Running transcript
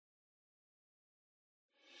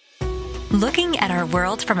Looking at our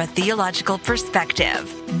world from a theological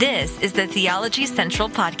perspective. This is the Theology Central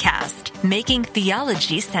Podcast, making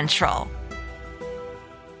theology central.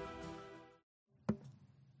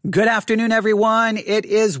 Good afternoon, everyone. It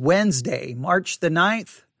is Wednesday, March the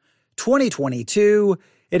 9th, 2022.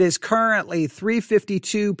 It is currently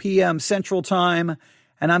 3:52 p.m. Central Time,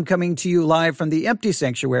 and I'm coming to you live from the empty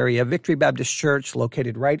sanctuary of Victory Baptist Church,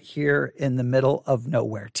 located right here in the middle of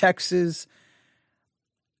nowhere, Texas.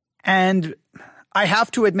 And I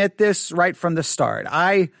have to admit this right from the start.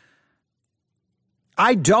 I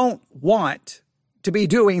don't want to be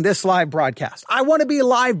doing this live broadcast. I want to be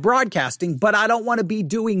live broadcasting, but I don't want to be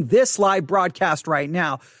doing this live broadcast right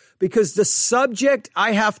now because the subject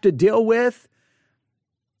I have to deal with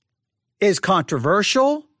is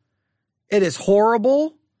controversial. It is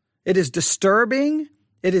horrible. It is disturbing.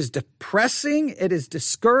 It is depressing. It is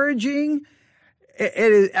discouraging. It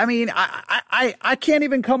is, I can't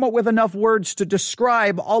even come up with enough words to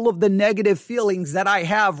describe all of the negative feelings that I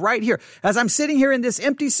have right here. As I'm sitting here in this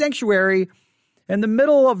empty sanctuary in the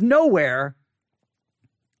middle of nowhere,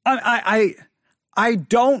 I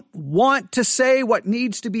don't want to say what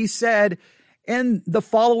needs to be said in the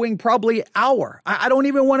following probably hour. I don't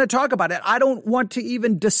even want to talk about it. I don't want to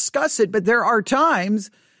even discuss it, but there are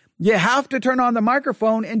times you have to turn on the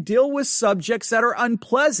microphone and deal with subjects that are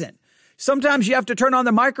unpleasant. Sometimes you have to turn on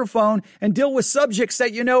the microphone and deal with subjects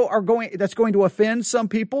that you know that's going to offend some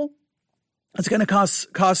people. It's going to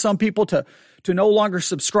cause some people to no longer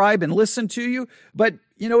subscribe and listen to you. But,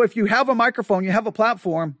 you know, if you have a microphone, you have a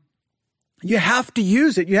platform, you have to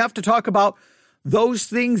use it. You have to talk about those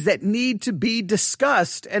things that need to be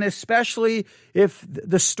discussed. And especially if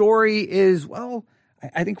the story is, well,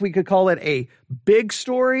 I think we could call it a big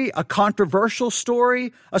story, a controversial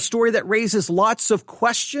story, a story that raises lots of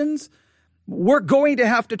questions. We're going to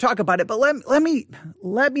have to talk about it, but let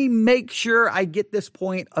me make sure I get this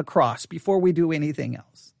point across before we do anything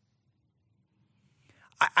else.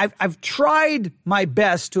 I've tried my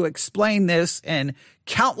best to explain this in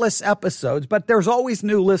countless episodes, but there's always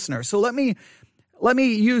new listeners. So let me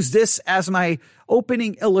use this as my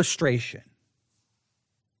opening illustration.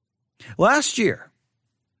 Last year,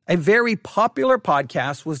 a very popular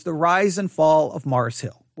podcast was The Rise and Fall of Mars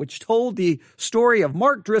Hill, which told the story of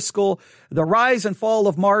Mark Driscoll, the rise and fall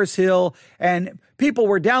of Mars Hill, and people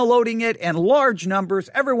were downloading it in large numbers.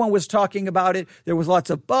 Everyone was talking about it. There was lots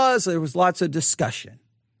of buzz. There was lots of discussion.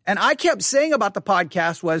 And I kept saying about the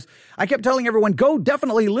podcast I kept telling everyone, go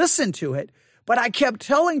definitely listen to it. But I kept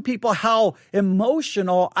telling people how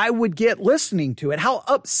emotional I would get listening to it, how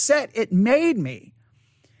upset it made me.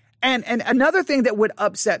 And another thing that would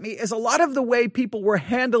upset me is a lot of the way people were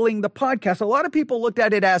handling the podcast. A lot of people looked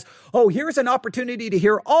at it as, oh, here's an opportunity to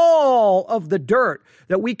hear all of the dirt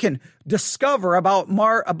that we can discover about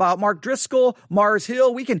Mark Driscoll, Mars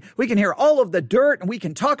Hill. We can hear all of the dirt and we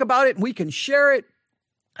can talk about it and we can share it.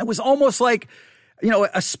 It was almost like, you know,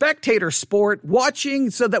 a spectator sport,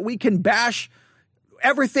 watching so that we can bash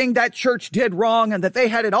everything that church did wrong and that they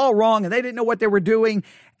had it all wrong and they didn't know what they were doing.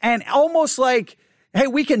 And almost like, hey,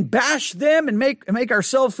 we can bash them and make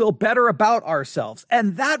ourselves feel better about ourselves.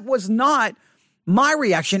 And that was not my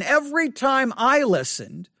reaction. Every time I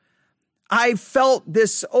listened, I felt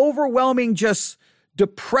this overwhelming just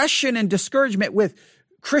depression and discouragement with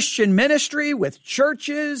Christian ministry, with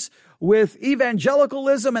churches, with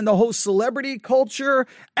evangelicalism and the whole celebrity culture,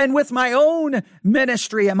 and with my own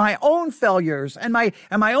ministry and my own failures and my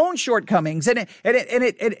own shortcomings. And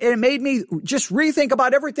it made me just rethink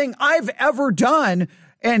about everything I've ever done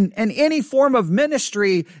and any form of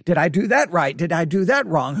ministry. Did I do that right? Did I do that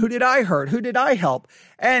wrong? Who did I hurt? Who did I help?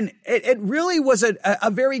 And it really was a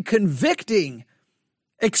very convicting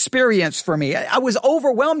experience for me. I was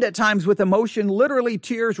overwhelmed at times with emotion, literally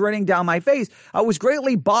tears running down my face. I was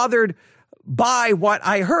greatly bothered by what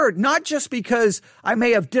I heard, not just because I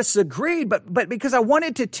may have disagreed, but because I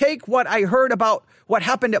wanted to take what I heard about what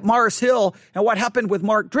happened at Mars Hill and what happened with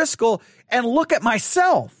Mark Driscoll and look at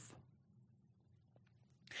myself.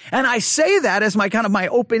 And I say that as my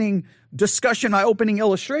opening discussion, my opening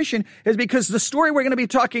illustration, is because the story we're going to be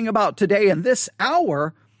talking about today in this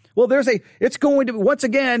hour, well, it's going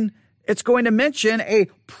to mention a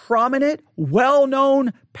prominent,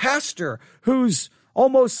 well-known pastor who's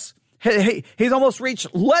he's almost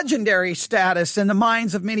reached legendary status in the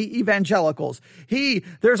minds of many evangelicals. He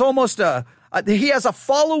has a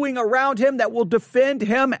following around him that will defend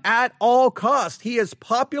him at all costs. He is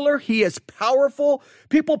popular. He is powerful.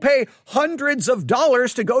 People pay hundreds of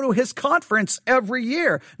dollars to go to his conference every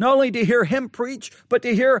year, not only to hear him preach, but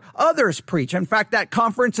to hear others preach. In fact, that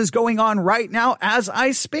conference is going on right now as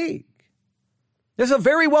I speak. This is a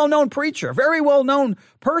very well-known preacher, a very well-known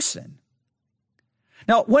person.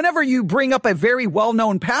 Now, whenever you bring up a very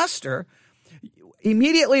well-known pastor,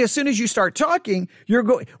 immediately, as soon as you start talking,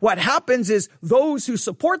 what happens is those who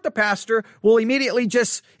support the pastor will immediately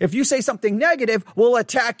if you say something negative, will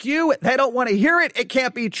attack you. They don't want to hear it. It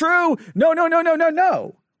can't be true.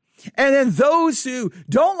 No. And then those who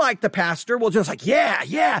don't like the pastor will just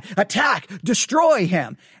attack, destroy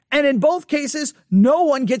him. And in both cases, no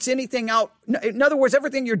one gets anything out. In other words,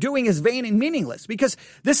 everything you're doing is vain and meaningless, because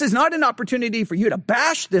this is not an opportunity for you to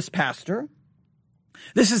bash this pastor.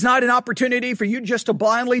 This is not an opportunity for you just to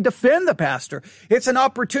blindly defend the pastor. It's an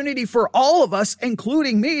opportunity for all of us,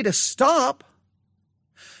 including me, to stop,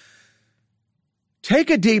 take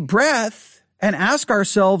a deep breath, and ask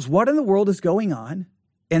ourselves, what in the world is going on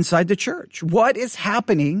inside the church? What is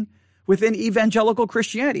happening within evangelical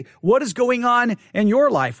Christianity? What is going on in your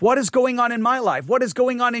life? What is going on in my life? What is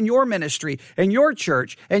going on in your ministry, in your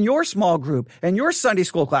church, in your small group, in your Sunday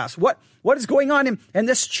school class? What is going on in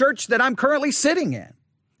this church that I'm currently sitting in?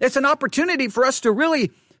 It's an opportunity for us to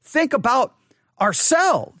really think about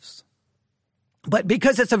ourselves. But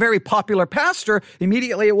because it's a very popular pastor,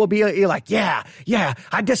 immediately it will be like, yeah,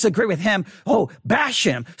 I disagree with him. Oh, bash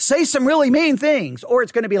him. Say some really mean things. Or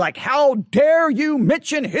it's going to be like, how dare you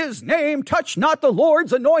mention his name? Touch not the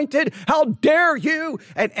Lord's anointed. How dare you?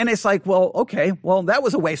 And it's like, well, okay, that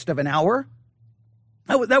was a waste of an hour.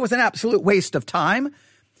 That was an absolute waste of time.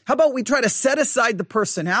 How about we try to set aside the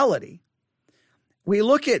personality? We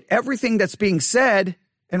look at everything that's being said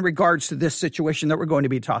in regards to this situation that we're going to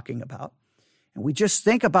be talking about. And we just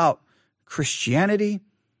think about Christianity,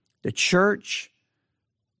 the church,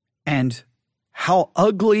 and how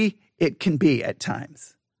ugly it can be at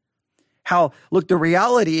times. The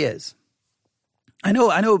reality is, I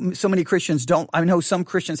know so many Christians I know some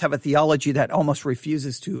Christians have a theology that almost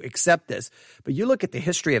refuses to accept this, but you look at the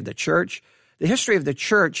history of the church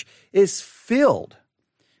is filled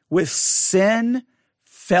with sin,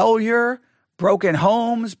 failure, broken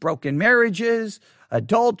homes, broken marriages,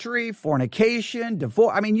 adultery, fornication,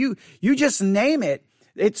 divorce. I mean, you just name it.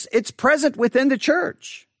 It's present within the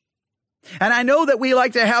church. And I know that we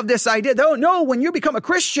like to have this idea, no, when you become a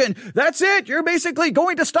Christian, that's it. You're basically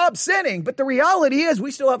going to stop sinning. But the reality is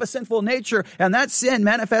we still have a sinful nature, and that sin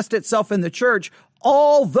manifests itself in the church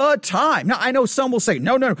all the time. Now, I know some will say,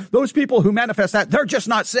 no, those people who manifest that, they're just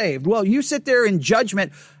not saved. Well, you sit there in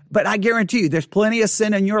judgment, but I guarantee you there's plenty of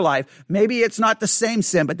sin in your life. Maybe it's not the same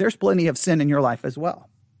sin, but there's plenty of sin in your life as well.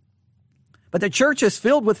 But the church is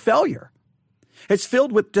filled with failure. It's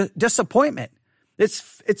filled with disappointment.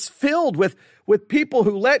 It's filled with people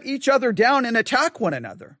who let each other down and attack one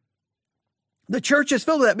another. The church is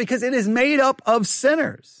filled with that because it is made up of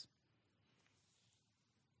sinners.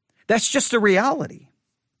 That's just a reality.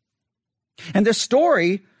 And this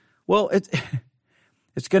story, well,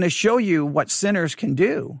 it's going to show you what sinners can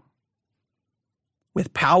do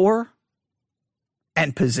with power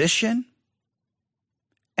and position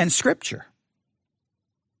and scripture.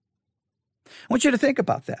 I want you to think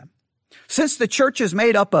about that. Since the church is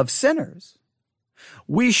made up of sinners,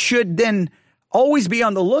 we should then always be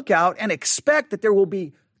on the lookout and expect that there will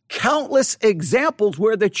be countless examples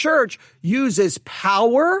where the church uses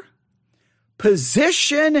power,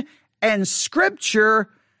 position, and scripture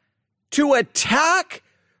to attack,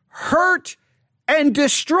 hurt, and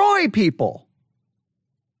destroy people.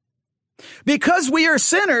 Because we are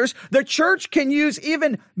sinners, the church can use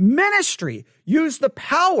even ministry, use the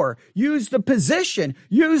power, use the position,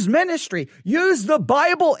 use ministry, use the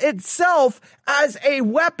Bible itself as a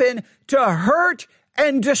weapon to hurt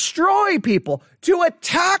and destroy people, to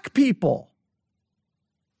attack people.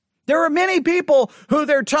 There are many people who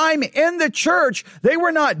their time in the church, they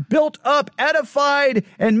were not built up, edified,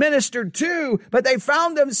 and ministered to, but they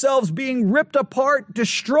found themselves being ripped apart,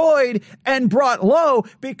 destroyed, and brought low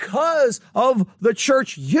because of the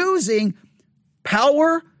church using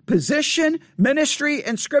power, position, ministry,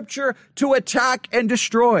 and scripture to attack and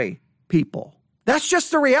destroy people. That's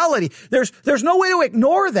just the reality. There's no way to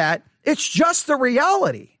ignore that. It's just the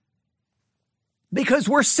reality. Because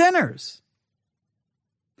we're sinners.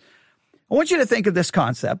 I want you to think of this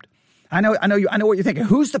concept. I know what you're thinking.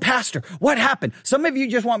 Who's the pastor? What happened? Some of you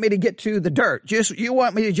just want me to get to the dirt. You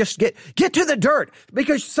want me to just get to the dirt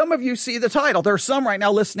because some of you see the title. There are some right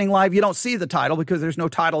now listening live. You don't see the title because there's no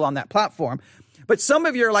title on that platform. But some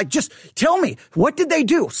of you are like, just tell me, what did they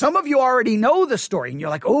do? Some of you already know the story and you're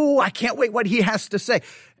like, oh, I can't wait what he has to say.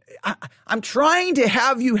 I'm trying to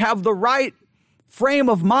have you have the right frame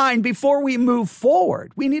of mind before we move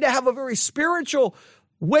forward. We need to have a very spiritual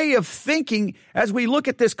way of thinking as we look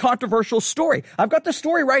at this controversial story. I've got the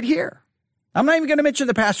story right here. I'm not even going to mention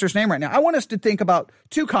the pastor's name right now. I want us to think about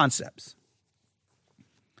two concepts: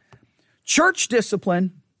 church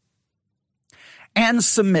discipline and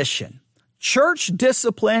submission. Church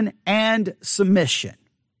discipline and submission.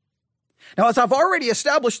 Now, as I've already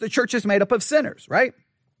established, the church is made up of sinners, right?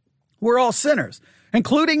 We're all sinners,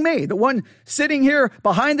 including me, the one sitting here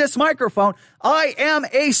behind this microphone. I am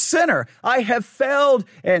a sinner. I have failed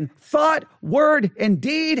in thought, word, and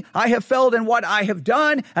deed. I have failed in what I have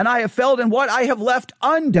done, and I have failed in what I have left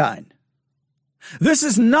undone. This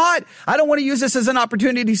is not, I don't want to use this as an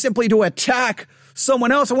opportunity simply to attack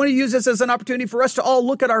someone else. I want to use this as an opportunity for us to all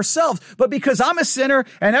look at ourselves. But because I'm a sinner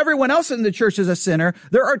and everyone else in the church is a sinner,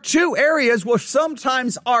 there are two areas where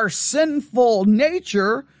sometimes our sinful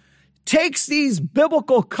nature takes these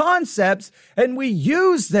biblical concepts and we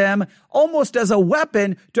use them almost as a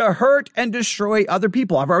weapon to hurt and destroy other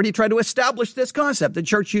people. I've already tried to establish this concept. The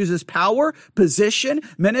church uses power, position,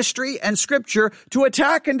 ministry, and scripture to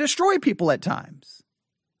attack and destroy people at times.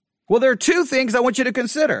 Well, there are two things I want you to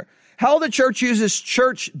consider: how the church uses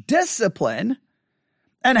church discipline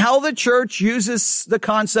and how the church uses the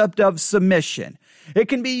concept of submission. It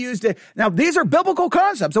can be used. Now, these are biblical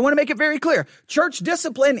concepts. I want to make it very clear. Church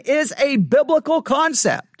discipline is a biblical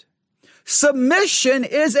concept. Submission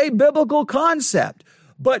is a biblical concept.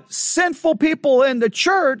 But sinful people in the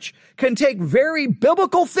church can take very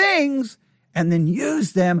biblical things and then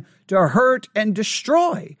use them to hurt and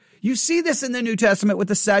destroy. You see this in the New Testament with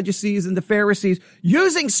the Sadducees and the Pharisees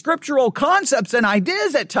using scriptural concepts and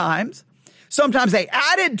ideas at times. Sometimes they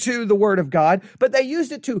added to the word of God, but they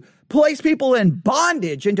used it to place people in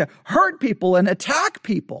bondage and to hurt people and attack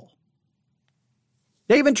people.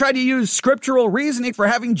 They even tried to use scriptural reasoning for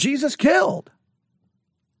having Jesus killed.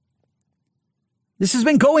 This has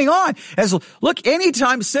been going on. Look,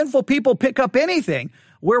 anytime sinful people pick up anything,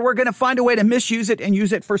 where we're going to find a way to misuse it and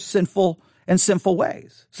use it for sinful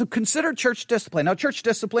ways. So consider church discipline. Now, church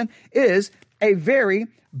discipline is a very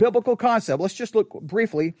biblical concept. Let's just look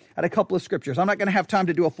briefly at a couple of scriptures. I'm not going to have time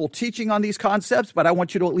to do a full teaching on these concepts, but I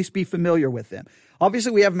want you to at least be familiar with them.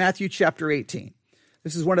 Obviously, we have Matthew chapter 18.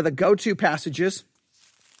 This is one of the go-to passages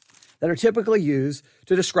that are typically used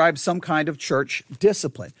to describe some kind of church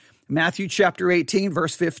discipline. Matthew chapter 18,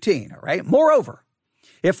 verse 15, all right? Moreover,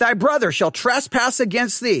 if thy brother shall trespass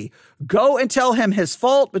against thee, go and tell him his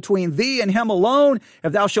fault between thee and him alone.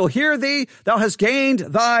 If thou shalt hear thee, thou hast gained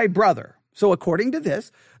thy brother. So according to this,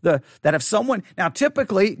 that if someone, now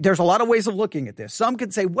typically there's a lot of ways of looking at this. Some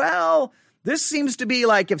could say, well, this seems to be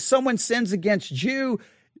like if someone sins against you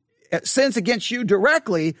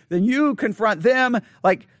directly, then you confront them.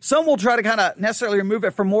 Like some will try to kind of necessarily remove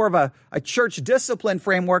it from more of a church discipline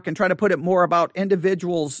framework and try to put it more about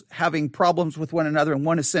individuals having problems with one another and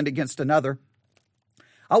one has sinned against another.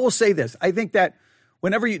 I will say this. I think that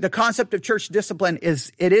whenever the concept of church discipline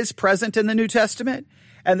is present in the New Testament,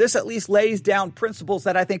 and this at least lays down principles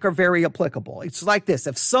that I think are very applicable. It's like this.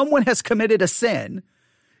 If someone has committed a sin,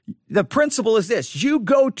 the principle is this: you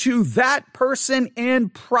go to that person in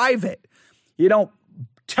private. You don't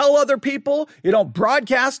tell other people. You don't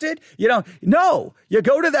broadcast it. You go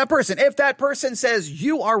to that person. If that person says,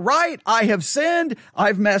 you are right, I have sinned,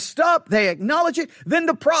 I've messed up, they acknowledge it, then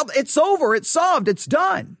the problem, it's over, it's solved, it's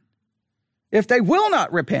done. If they will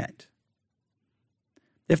not repent,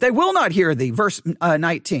 if they will not hear thee, verse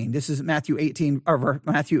 19, this is Matthew 18,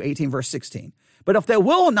 verse 16. But if they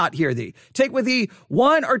will not hear thee, take with thee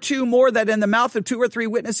one or two more, that in the mouth of two or three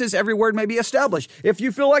witnesses every word may be established. If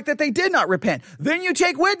you feel like that they did not repent, then you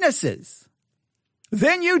take witnesses.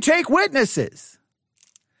 That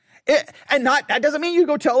doesn't mean you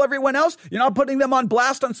go tell everyone else. You're not putting them on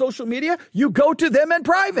blast on social media. You go to them in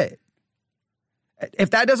private.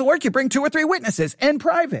 If that doesn't work, you bring two or three witnesses in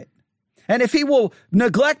private. And if he will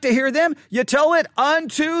neglect to hear them, you tell it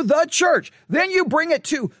unto the church. Then you bring it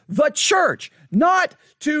to the church, not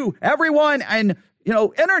to everyone and,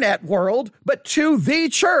 internet world, but to the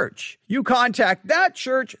church. You contact that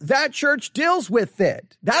church deals with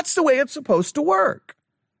it. That's the way it's supposed to work.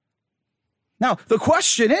 Now, the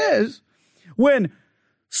question is, when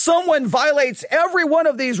someone violates every one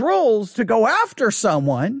of these rules to go after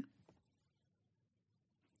someone,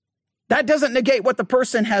 that doesn't negate what the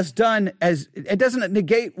person has done it doesn't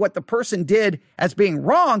negate what the person did as being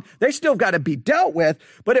wrong. They still got to be dealt with,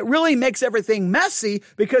 but it really makes everything messy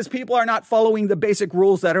because people are not following the basic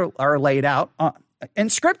rules that are laid out in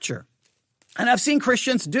Scripture. And I've seen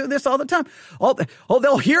Christians do this all the time.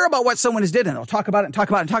 They'll hear about what someone has did and they'll talk about it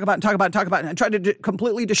and try to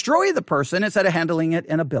completely destroy the person instead of handling it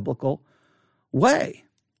in a biblical way.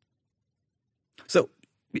 So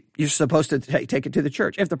you're supposed to take it to the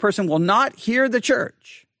church. If the person will not hear the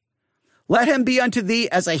church, let him be unto thee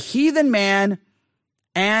as a heathen man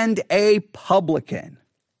and a publican.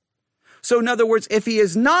 So in other words, if he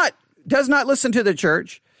does not listen to the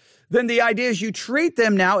church, then the idea is you treat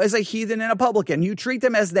them now as a heathen and a publican. You treat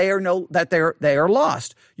them as they are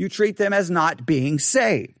lost. You treat them as not being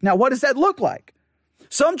saved. Now, what does that look like?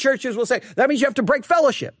 Some churches will say, that means you have to break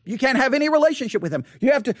fellowship. You can't have any relationship with them.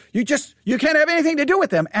 You can't have anything to do with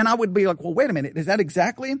them. And I would be like, well, wait a minute. Is that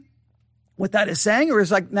exactly what that is saying? Or is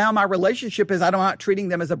like now my relationship is I'm not treating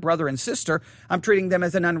them as a brother and sister. I'm treating them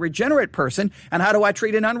as an unregenerate person. And how do I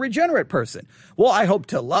treat an unregenerate person? Well, I hope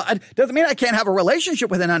to love. Doesn't mean I can't have a relationship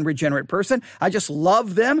with an unregenerate person. I just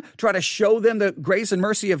love them, try to show them the grace and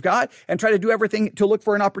mercy of God, and try to do everything to look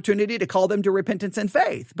for an opportunity to call them to repentance and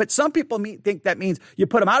faith. But some people think that means you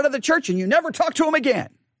put them out of the church and you never talk to them again.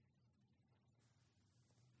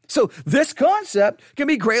 So this concept can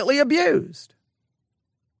be greatly abused.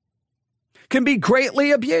 I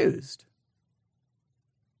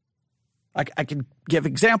can give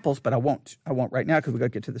examples, but I won't right now because we've got to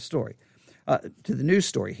get to the story, to the news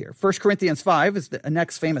story here. 1 Corinthians 5 is the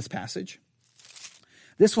next famous passage.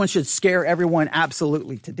 This one should scare everyone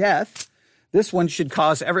absolutely to death. This one should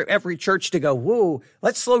cause every church to go, whoa,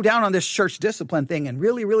 let's slow down on this church discipline thing and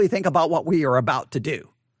really, really think about what we are about to do.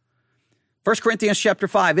 1 Corinthians chapter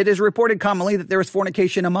 5, it is reported commonly that there is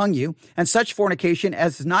fornication among you, and such fornication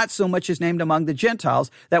as not so much is named among the Gentiles,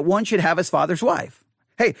 that one should have his father's wife.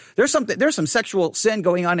 Hey, there's some sexual sin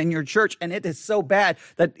going on in your church, and it is so bad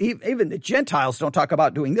that even the Gentiles don't talk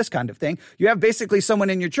about doing this kind of thing. You have basically someone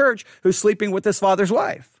in your church who's sleeping with his father's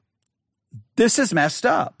wife. This is messed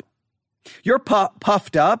up. You're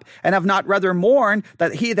puffed up and have not rather mourned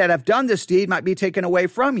that he that have done this deed might be taken away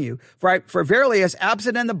from you. For verily as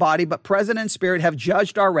absent in the body, but present in spirit, have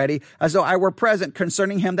judged already, as though I were present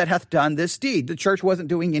concerning him that hath done this deed. The church wasn't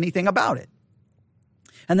doing anything about it.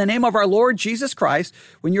 In the name of our Lord Jesus Christ,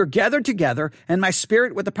 when you're gathered together, and my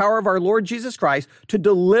spirit with the power of our Lord Jesus Christ, to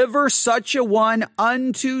deliver such a one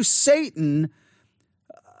unto Satan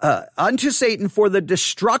for the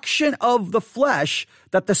destruction of the flesh,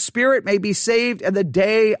 that the spirit may be saved in the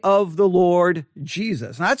day of the Lord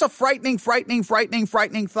Jesus. Now that's a frightening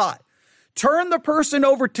thought. Turn the person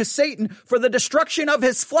over to Satan for the destruction of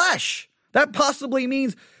his flesh. That possibly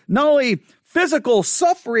means not only physical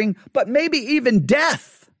suffering, but maybe even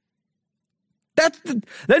death.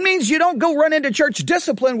 That means you don't go run into church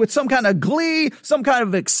discipline with some kind of glee, some kind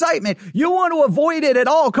of excitement. You want to avoid it at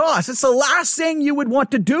all costs. It's the last thing you would want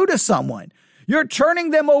to do to someone. You're turning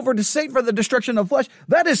them over to Satan for the destruction of flesh.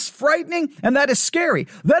 That is frightening and that is scary.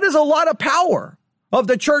 That is a lot of power of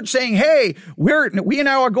the church saying, hey, we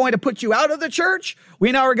now are going to put you out of the church.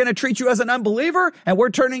 We now are going to treat you as an unbeliever, and we're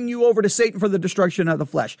turning you over to Satan for the destruction of the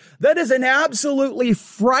flesh. That is an absolutely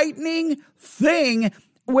frightening thing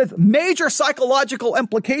with major psychological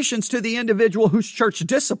implications to the individual who's church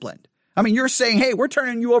disciplined. I mean, you're saying, hey, we're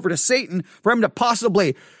turning you over to Satan for him to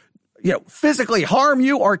possibly, physically harm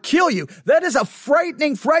you or kill you. That is a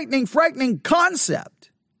frightening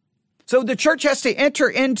concept. So the church has to enter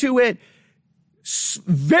into it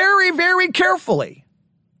very, very carefully.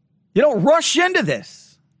 You don't rush into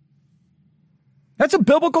this. That's a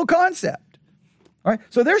biblical concept. All right.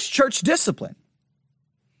 So there's church discipline.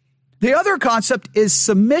 The other concept is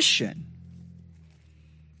submission.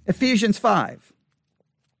 Ephesians 5,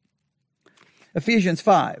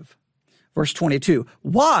 verse 22.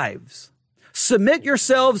 Wives, submit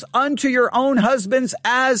yourselves unto your own husbands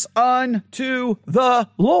as unto the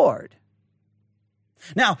Lord.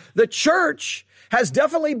 Now, the church has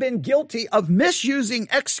definitely been guilty of misusing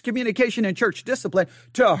excommunication and church discipline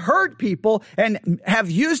to hurt people and have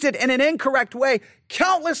used it in an incorrect way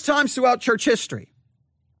countless times throughout church history.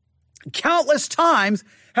 Countless times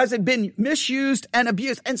has it been misused and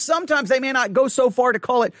abused. And sometimes they may not go so far to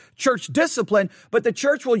call it church discipline, but the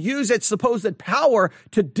church will use its supposed power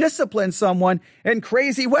to discipline someone in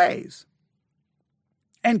crazy ways.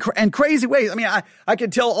 And crazy ways. I mean, I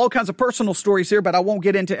could tell all kinds of personal stories here, but I won't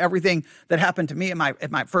get into everything that happened to me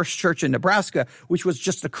at my first church in Nebraska, which was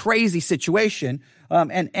just a crazy situation.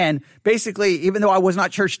 And basically, even though I was not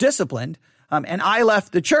church disciplined, and I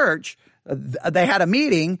left the church, they had a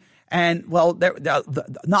meeting. And well, put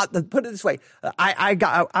it this way,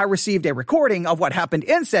 I received a recording of what happened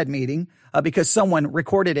in said meeting because someone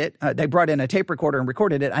recorded it. They brought in a tape recorder and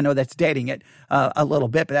recorded it. I know that's dating it a little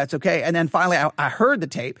bit, but that's okay. And then finally, I heard the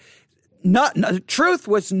tape. The truth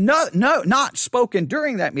was not spoken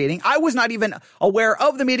during that meeting. I was not even aware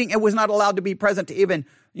of the meeting and was not allowed to be present to even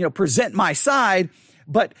present my side.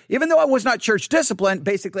 But even though I was not church disciplined,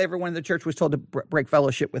 basically everyone in the church was told to break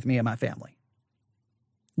fellowship with me and my family.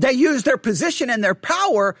 They used their position and their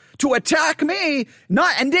power to attack me,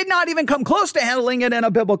 and did not even come close to handling it in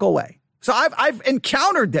a biblical way. So I've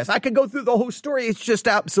encountered this. I could go through the whole story. It's just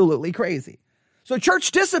absolutely crazy. So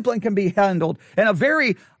church discipline can be handled in a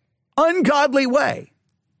very ungodly way.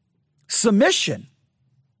 Submission.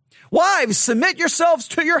 Wives, submit yourselves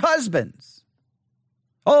to your husbands.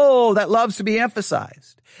 Oh, that loves to be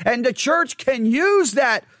emphasized. And the church can use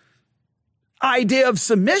that idea of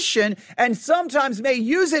submission and sometimes may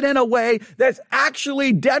use it in a way that's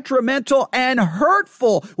actually detrimental and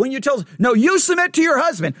hurtful. When you tell, no, you submit to your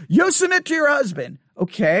husband. You submit to your husband.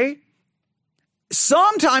 Okay.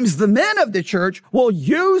 Sometimes the men of the church will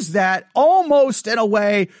use that almost in a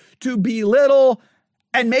way to belittle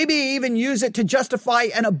and maybe even use it to justify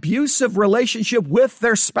an abusive relationship with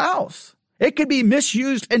their spouse. It could be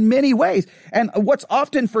misused in many ways. And what's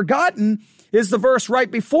often forgotten is the verse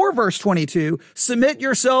right before verse 22, submit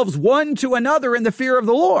yourselves one to another in the fear of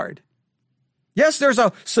the Lord. Yes, there's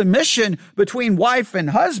a submission between wife and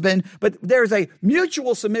husband, but there's a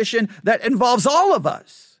mutual submission that involves all of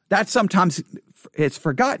us. That sometimes it's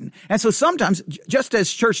forgotten. And so sometimes, just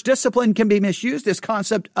as church discipline can be misused, this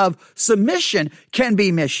concept of submission can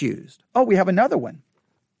be misused. Oh, we have another one.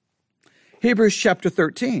 Hebrews chapter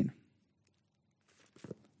 13.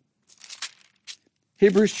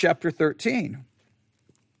 Hebrews chapter 13,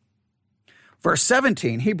 verse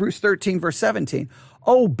 17, Hebrews 13, verse 17.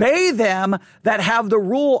 Obey them that have the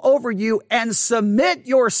rule over you and submit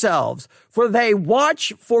yourselves, for they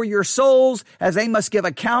watch for your souls as they must give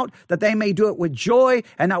account, that they may do it with joy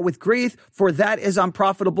and not with grief, for that is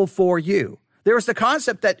unprofitable for you. There is the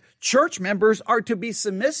concept that church members are to be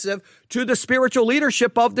submissive to the spiritual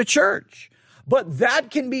leadership of the church. But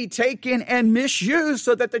that can be taken and misused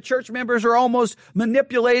so that the church members are almost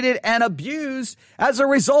manipulated and abused as a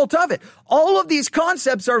result of it. All of these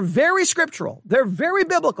concepts are very scriptural. They're very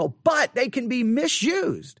biblical, but they can be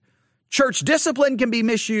misused. Church discipline can be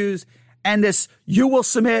misused, and this you will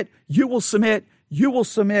submit, you will submit, you will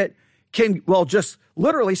submit can, well, just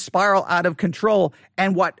literally spiral out of control.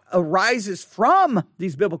 And what arises from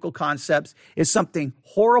these biblical concepts is something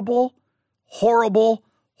horrible, horrible,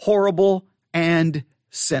 horrible, and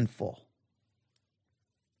sinful.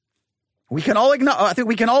 I think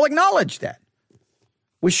we can all acknowledge that.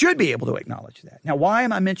 We should be able to acknowledge that. Now, why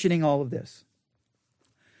am I mentioning all of this?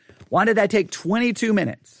 Why did I take 22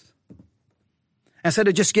 minutes instead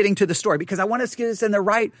of just getting to the story? Because I want us to get us in the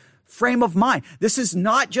right frame of mind. This is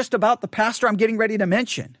not just about the pastor I'm getting ready to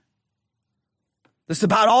mention. This is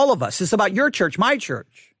about all of us. This is about your church, my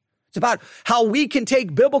church. It's about how we can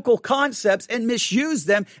take biblical concepts and misuse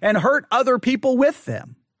them and hurt other people with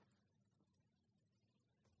them.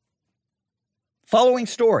 Following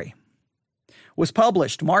story was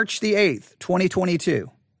published March the 8th, 2022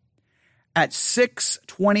 at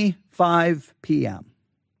 6:25 p.m.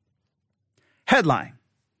 Headline,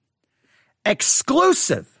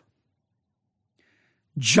 exclusive.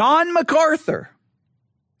 John MacArthur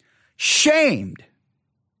shamed,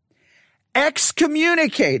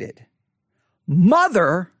 excommunicated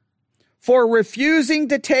mother for refusing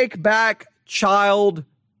to take back child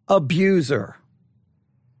abuser.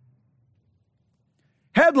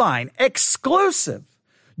 Headline, exclusive.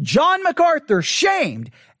 John MacArthur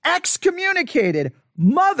shamed, excommunicated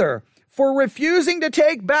mother for refusing to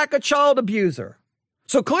take back a child abuser.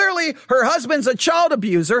 So clearly her husband's a child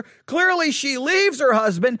abuser. Clearly she leaves her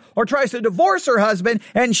husband or tries to divorce her husband,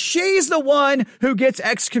 and she's the one who gets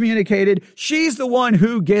excommunicated. She's the one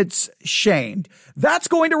who gets shamed. That's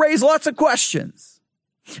going to raise lots of questions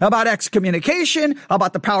about excommunication,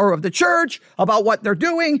 about the power of the church, about what they're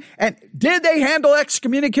doing, and did they handle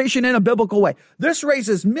excommunication in a biblical way? This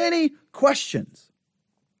raises many questions.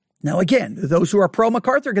 Now, again, those who are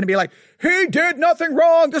pro-MacArthur are going to be like, he did nothing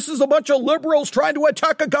wrong. This is a bunch of liberals trying to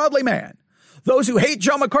attack a godly man. Those who hate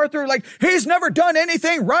John MacArthur are like, he's never done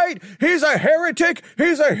anything right. He's a heretic.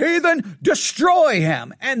 He's a heathen. Destroy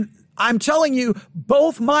him. And I'm telling you,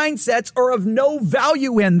 both mindsets are of no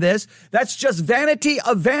value in this. That's just vanity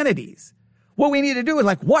of vanities. What we need to do is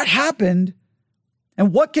like, what happened?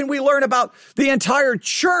 And what can we learn about the entire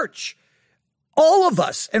church? All of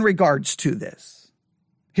us in regards to this.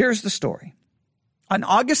 Here's the story. On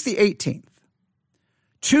August the 18th,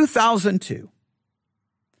 2002,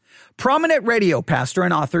 prominent radio pastor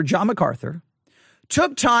and author John MacArthur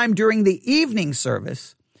took time during the evening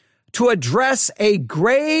service to address a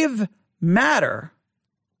grave matter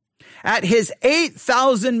at his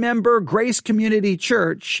 8,000-member Grace Community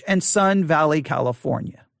Church in Sun Valley,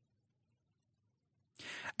 California.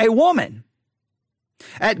 A woman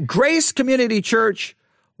at Grace Community Church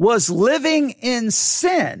was living in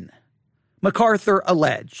sin MacArthur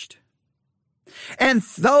alleged. And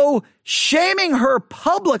though shaming her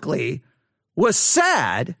publicly was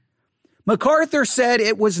sad, MacArthur said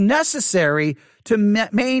it was necessary to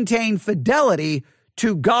maintain fidelity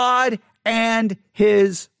to God and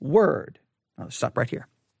his word. I'll stop right here.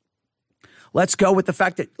 Let's go with the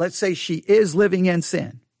fact that, let's say she is living in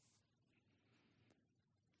sin.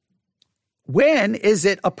 When is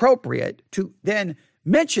it appropriate to then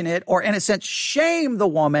mention it or, in a sense, shame the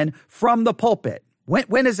woman from the pulpit?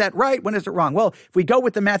 When is that right? When is it wrong? Well, if we go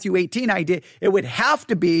with the Matthew 18 idea, it would have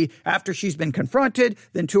to be after she's been confronted,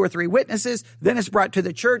 then 2 or 3 witnesses, then it's brought to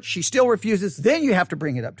the church. She still refuses. Then you have to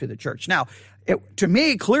bring it up to the church. Now, to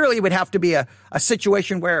me, clearly it would have to be a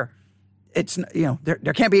situation where it's,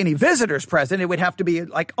 there can't be any visitors present. It would have to be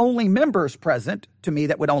like only members present. To me,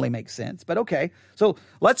 that would only make sense. But okay. So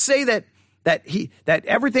let's say that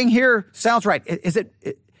everything here sounds right. Is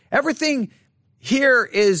it everything here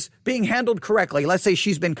is being handled correctly? Let's say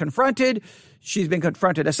she's been confronted. She's been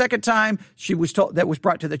confronted a second time. She was told that was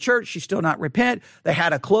brought to the church. She's still not repent. They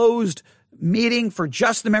had a closed meeting for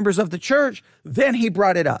just the members of the church. Then he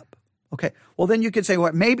brought it up. Okay. Well, then you could say,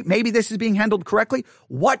 well, maybe this is being handled correctly.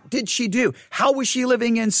 What did she do? How was she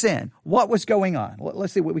living in sin? What was going on?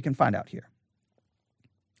 Let's see what we can find out here.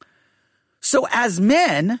 So as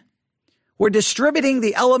men were distributing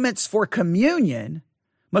the elements for communion,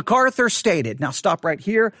 MacArthur stated, now stop right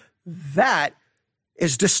here, that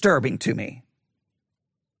is disturbing to me.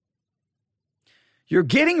 You're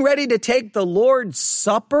getting ready to take the Lord's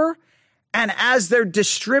Supper, and as they're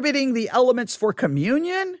distributing the elements for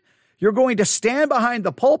communion, you're going to stand behind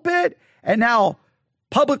the pulpit and now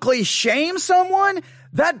publicly shame someone?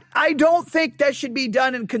 That I don't think that should be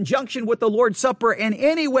done in conjunction with the Lord's Supper in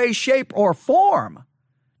any way, shape, or form.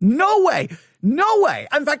 No way. No way.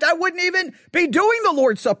 In fact, I wouldn't even be doing the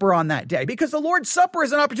Lord's Supper on that day, because the Lord's Supper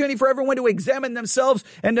is an opportunity for everyone to examine themselves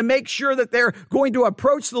and to make sure that they're going to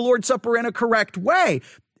approach the Lord's Supper in a correct way.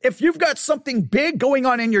 If you've got something big going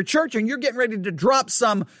on in your church and you're getting ready to drop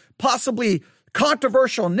some possibly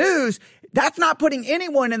controversial news, that's not putting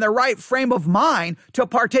anyone in the right frame of mind to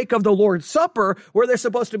partake of the Lord's Supper, where they're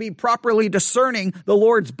supposed to be properly discerning the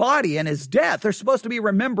Lord's body and his death. They're supposed to be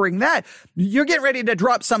remembering that. You're getting ready to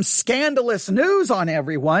drop some scandalous news on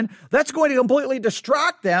everyone. That's going to completely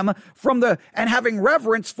distract them from and having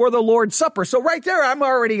reverence for the Lord's Supper. So right there, I'm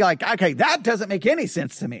already like, okay, that doesn't make any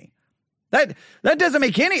sense to me. That doesn't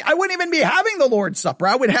make I wouldn't even be having the Lord's Supper.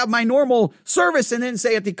 I would have my normal service and then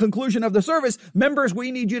say at the conclusion of the service, members,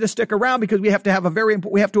 we need you to stick around because we have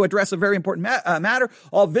to address a very important matter.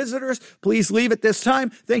 All visitors, please leave at this time.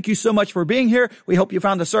 Thank you so much for being here. We hope you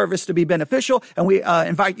found the service to be beneficial, and we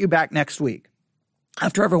invite you back next week.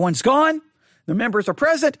 After everyone's gone, the members are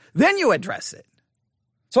present, then you address it.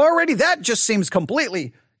 So already that just seems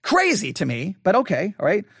completely crazy to me, but okay, all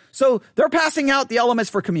right. So they're passing out the elements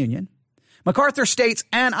for communion. MacArthur states,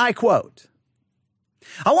 and I quote,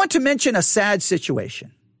 I want to mention a sad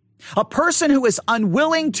situation. A person who is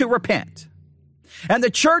unwilling to repent. And the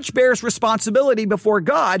church bears responsibility before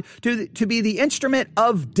God to be the instrument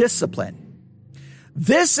of discipline.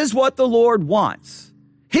 This is what the Lord wants.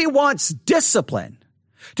 He wants discipline.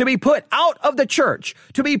 To be put out of the church.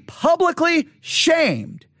 To be publicly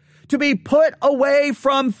shamed. To be put away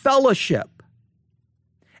from fellowship.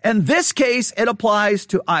 In this case, it applies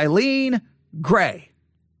to Eileen Gray.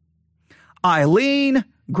 Eileen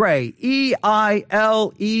Gray. E-I-L-E-E-N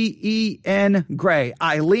Gray.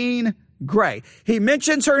 Eileen Gray. He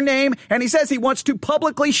mentions her name and he says he wants to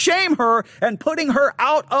publicly shame her and putting her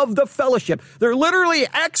out of the fellowship. They're literally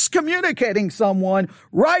excommunicating someone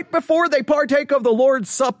right before they partake of the Lord's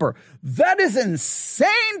Supper. That is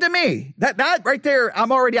insane to me. That right there, I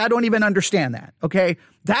don't even understand that. Okay.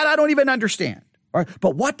 That I don't even understand. All right.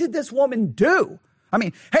 But what did this woman do? I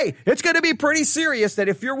mean, hey, it's going to be pretty serious that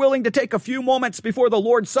if you're willing to take a few moments before the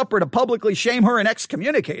Lord's Supper to publicly shame her and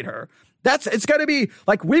excommunicate her, it's going to be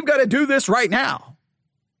like, we've got to do this right now.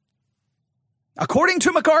 According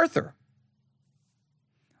to MacArthur,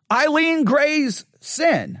 Eileen Gray's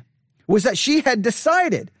sin was that she had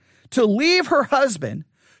decided to leave her husband,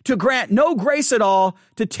 to grant no grace at all,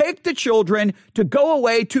 to take the children, to go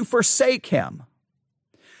away, to forsake him.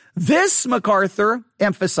 This, MacArthur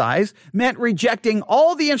emphasized, meant rejecting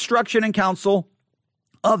all the instruction and counsel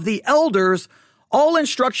of the elders, all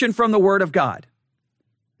instruction from the Word of God.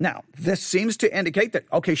 Now, this seems to indicate that,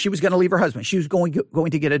 okay, she was going to leave her husband. She was going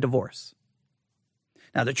to get a divorce.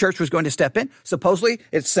 Now, the church was going to step in. Supposedly,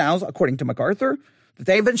 it sounds, according to MacArthur, that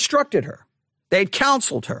they've instructed her. They'd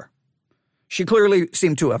counseled her. She clearly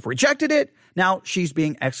seemed to have rejected it. Now she's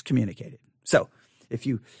being excommunicated. So if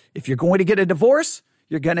you're going to get a divorce,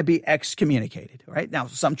 you're going to be excommunicated, right? Now,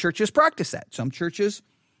 some churches practice that. Some churches,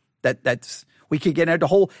 we could get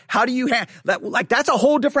into how do you that? Like, that's a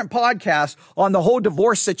whole different podcast on the whole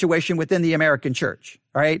divorce situation within the American church,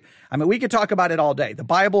 right? I mean, we could talk about it all day. The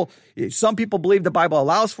Bible, some people believe the Bible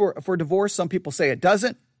allows for divorce. Some people say it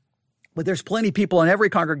doesn't. But there's plenty of people in every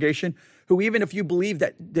congregation who, even if you believe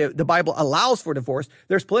that the Bible allows for divorce,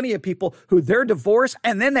 there's plenty of people who their divorce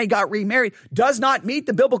and then they got remarried does not meet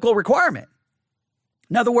the biblical requirement.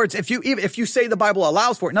 In other words, if you say the Bible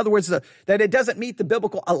allows for it, in other words, that it doesn't meet the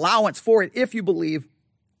biblical allowance for it if you believe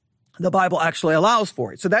the Bible actually allows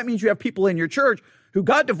for it. So that means you have people in your church who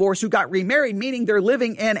got divorced, who got remarried, meaning they're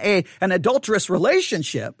living in an adulterous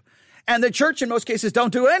relationship. And the church in most cases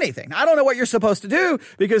don't do anything. I don't know what you're supposed to do,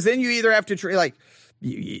 because then you either have to treat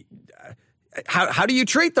how do you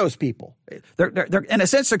treat those people? They're in a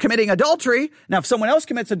sense, they're committing adultery. Now, if someone else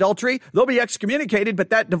commits adultery, they'll be excommunicated, but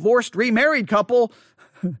that divorced, remarried couple,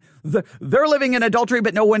 they're living in adultery,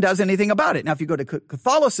 but no one does anything about it. Now, if you go to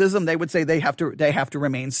Catholicism, they would say they have to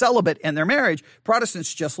remain celibate in their marriage.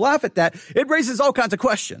 Protestants just laugh at that. It raises all kinds of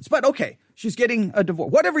questions. But okay, she's getting a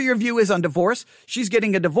divorce. Whatever your view is on divorce, she's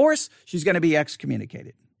getting a divorce. She's going to be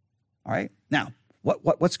excommunicated. All right. Now,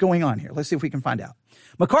 what's going on here? Let's see if we can find out.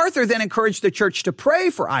 MacArthur then encouraged the church to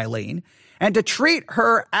pray for Eileen and to treat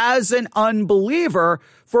her as an unbeliever,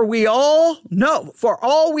 for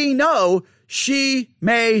all we know, she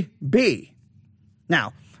may be.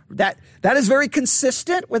 Now, that is very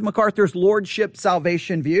consistent with MacArthur's lordship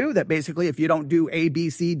salvation view, that basically if you don't do A, B,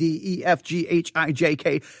 C, D, E, F, G, H, I, J,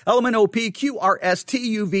 K, L, M, N, O, P, Q, R, S, T,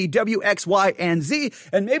 U, V, W, X, Y, and Z,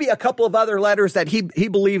 and maybe a couple of other letters that he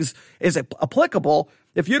believes is applicable,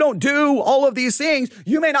 if you don't do all of these things,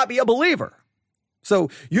 you may not be a believer.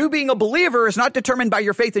 So you being a believer is not determined by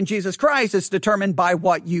your faith in Jesus Christ. It's determined by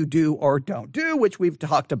what you do or don't do, which we've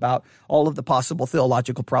talked about all of the possible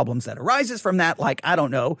theological problems that arises from that. Like, I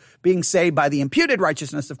don't know, being saved by the imputed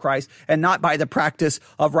righteousness of Christ and not by the practice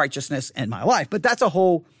of righteousness in my life. But that's a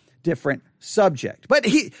whole different subject. But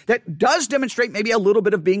that does demonstrate maybe a little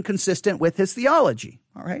bit of being consistent with his theology.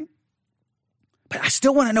 All right. But I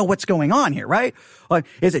still want to know what's going on here, right? Like,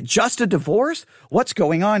 is it just a divorce? What's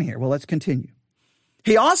going on here? Well, let's continue.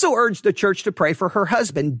 He also urged the church to pray for her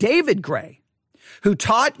husband, David Gray, who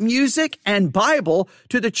taught music and Bible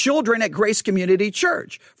to the children at Grace Community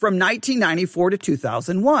Church from 1994 to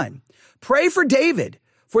 2001. Pray for David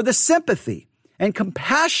for the sympathy and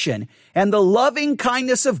compassion and the loving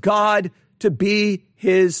kindness of God to be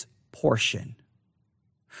his portion.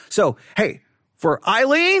 So, hey, for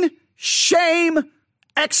Eileen, shame,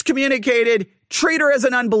 excommunicated, treat her as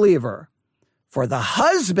an unbeliever. For the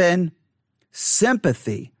husband,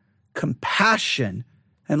 sympathy, compassion,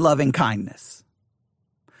 and loving kindness.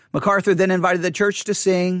 MacArthur then invited the church to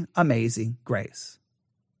sing Amazing Grace.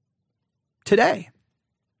 Today,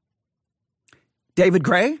 David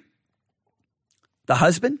Gray, the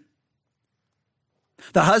husband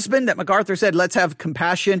that MacArthur said, let's have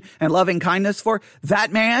compassion and loving kindness for,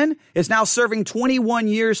 that man is now serving 21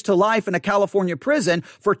 years to life in a California prison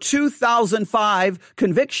for 2005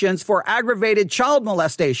 convictions for aggravated child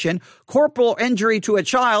molestation, corporal injury to a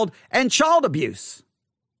child, and child abuse.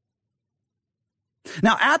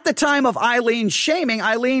 Now, at the time of Eileen's shaming,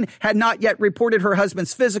 Eileen had not yet reported her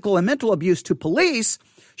husband's physical and mental abuse to police.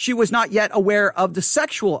 She was not yet aware of the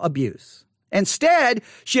sexual abuse. Instead,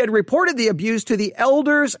 she had reported the abuse to the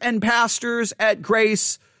elders and pastors at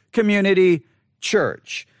Grace Community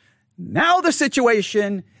Church. Now the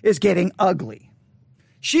situation is getting ugly.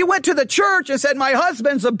 She went to the church and said, my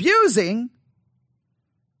husband's abusing,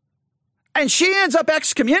 and she ends up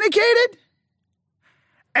excommunicated,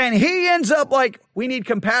 and he ends up like, we need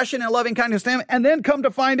compassion and loving kindness to him, and then come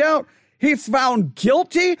to find out, he's found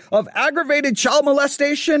guilty of aggravated child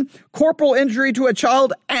molestation, corporal injury to a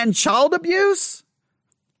child, and child abuse.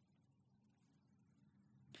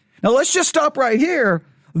 Now, let's just stop right here.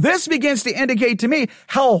 This begins to indicate to me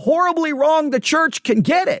how horribly wrong the church can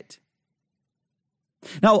get it.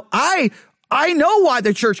 Now, I know why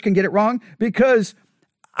the church can get it wrong, because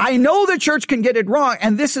I know the church can get it wrong,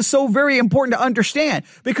 and this is so very important to understand,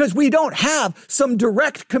 because we don't have some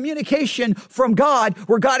direct communication from God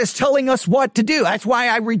where God is telling us what to do. That's why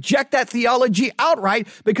I reject that theology outright,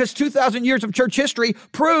 because 2,000 years of church history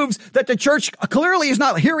proves that the church clearly is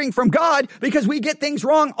not hearing from God, because we get things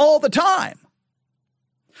wrong all the time.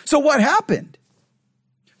 So what happened?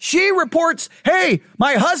 She reports, hey,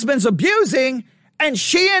 my husband's abusing, and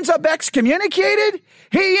she ends up excommunicated.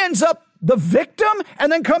 He ends up the victim,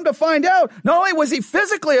 and then come to find out, not only was he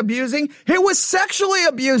physically abusing, he was sexually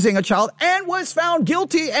abusing a child and was found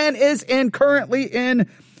guilty and is currently in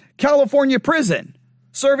California prison.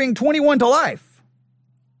 serving 21 to life.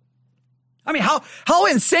 I mean, how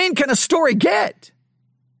insane can a story get?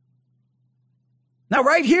 Now,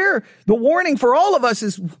 right here, the warning for all of us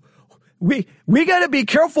is we got to be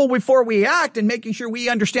careful before we act and making sure we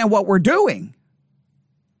understand what we're doing.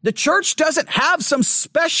 The church doesn't have some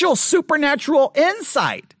special supernatural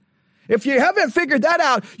insight. If you haven't figured that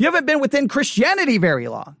out, you haven't been within Christianity very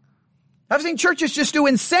long. I've seen churches just do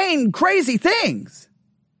insane, crazy things.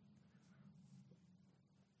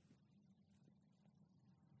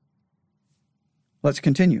 Let's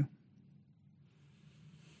continue.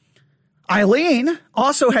 Eileen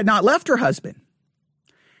also had not left her husband.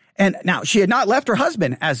 And now she had not left her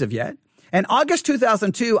husband as of yet. In August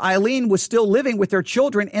 2002, Eileen was still living with their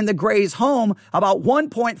children in the Gray's home about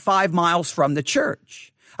 1.5 miles from the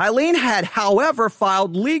church. Eileen had, however,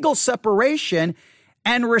 filed legal separation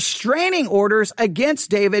and restraining orders against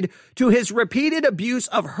David to his repeated abuse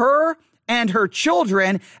of her and her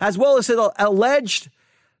children, as well as his alleged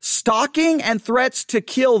stalking and threats to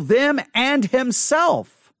kill them and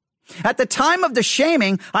himself. At the time of the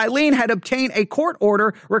shaming, Eileen had obtained a court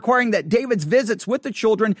order requiring that David's visits with the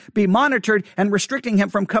children be monitored and restricting him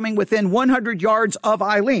from coming within 100 yards of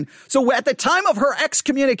Eileen. So at the time of her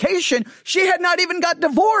excommunication, she had not even got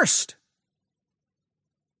divorced.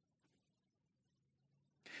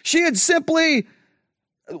 She had simply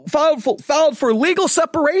filed for legal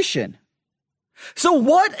separation. So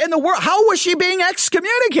what in the world? How was she being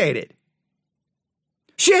excommunicated?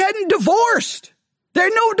 She hadn't divorced.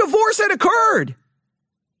 No divorce had occurred.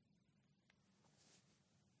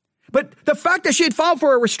 But the fact that she had filed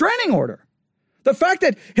for a restraining order, the fact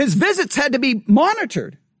that his visits had to be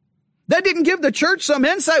monitored, that didn't give the church some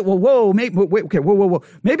insight. Well,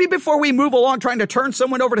 maybe before we move along trying to turn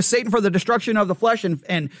someone over to Satan for the destruction of the flesh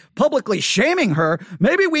and publicly shaming her,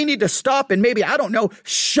 maybe we need to stop and maybe, I don't know,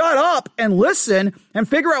 shut up and listen and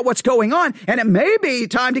figure out what's going on. And it may be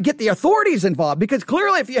time to get the authorities involved, because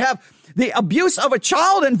clearly if you have the abuse of a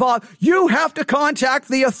child involved, you have to contact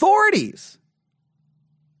the authorities.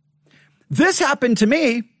 This happened to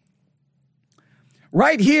me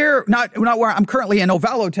right here, not where I'm currently in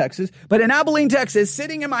Ovalo, Texas, but in Abilene, Texas,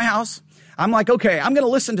 sitting in my house. I'm like, okay, I'm going to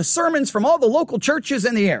listen to sermons from all the local churches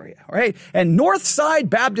in the area, right? And Northside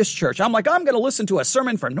Baptist Church. I'm like, I'm going to listen to a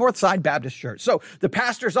sermon from Northside Baptist Church. So the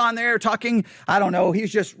pastor's on there talking, I don't know,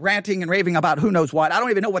 he's just ranting and raving about who knows what. I don't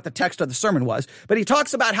even know what the text of the sermon was, but he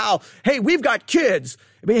talks about how, hey, we've got kids.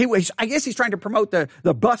 I guess he's trying to promote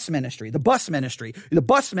the bus ministry,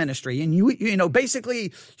 and you know,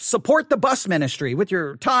 basically support the bus ministry with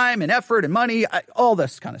your time and effort and money, all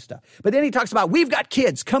this kind of stuff. But then he talks about, we've got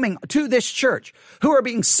kids coming to this church who are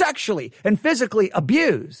being sexually and physically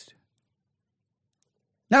abused.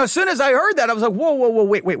 Now, as soon as I heard that, I was like, whoa,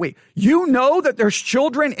 wait. You know that there's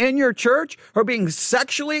children in your church who are being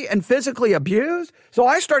sexually and physically abused? So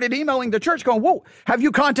I started emailing the church going, whoa, have you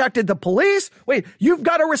contacted the police? Wait, you've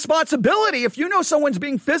got a responsibility. If you know someone's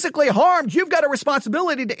being physically harmed, you've got a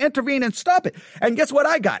responsibility to intervene and stop it. And guess what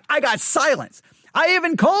I got? I got silence. I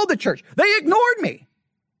even called the church. They ignored me.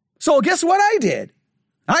 So guess what I did?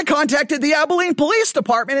 I contacted the Abilene Police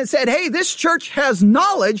Department and said, hey, this church has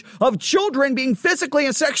knowledge of children being physically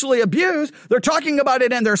and sexually abused. They're talking about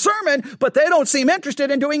it in their sermon, but they don't seem interested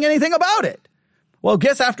in doing anything about it. Well,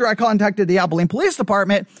 guess after I contacted the Abilene Police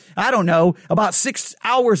Department, I don't know, about 6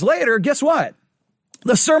 hours later, guess what?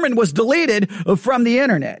 The sermon was deleted from the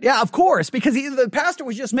internet. Yeah, of course, because either the pastor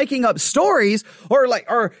was just making up stories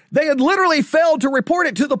or they had literally failed to report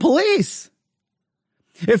it to the police.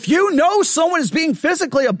 If you know someone is being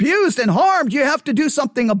physically abused and harmed, you have to do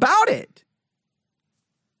something about it.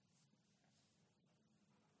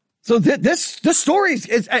 So this story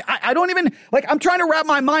is, I don't even, I'm trying to wrap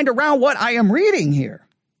my mind around what I am reading here.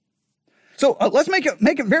 So let's make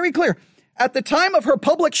it very clear. At the time of her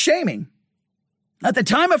public shaming, at the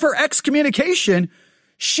time of her excommunication,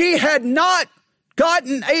 she had not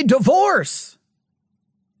gotten a divorce.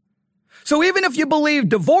 So even if you believe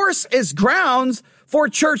divorce is grounds for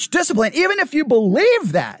church discipline, even if you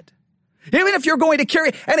believe that, even if you're going to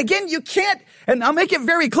carry, and again, you can't, and I'll make it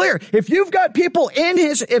very clear, if you've got people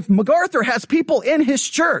if MacArthur has people in his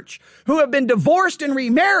church who have been divorced and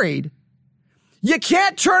remarried, you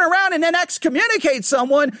can't turn around and then excommunicate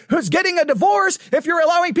someone who's getting a divorce if you're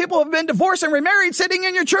allowing people who have been divorced and remarried sitting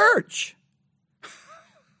in your church.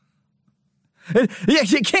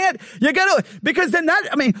 You can't, you gotta, because then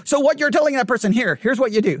so what you're telling that person here's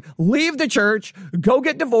what you do. Leave the church, go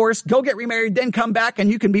get divorced, go get remarried, then come back and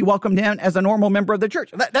you can be welcomed in as a normal member of the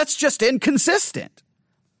church. That's just inconsistent.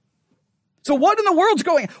 So what in the world's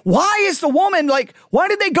going, why is the woman why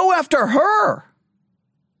did they go after her?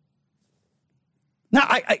 Now,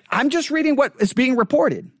 I'm just reading what is being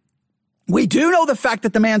reported. We do know the fact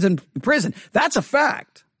that the man's in prison. That's a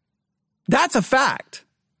fact. That's a fact.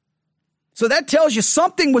 So that tells you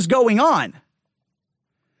something was going on.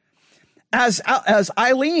 As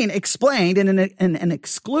Eileen explained in an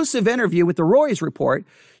exclusive interview with the Roy's Report,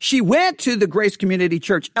 she went to the Grace Community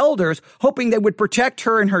Church elders hoping they would protect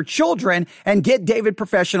her and her children and get David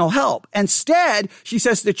professional help. Instead, she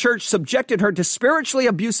says the church subjected her to spiritually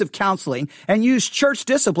abusive counseling and used church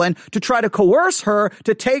discipline to try to coerce her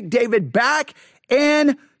to take David back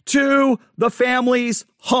into the family's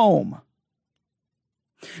home.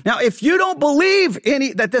 Now, if you don't believe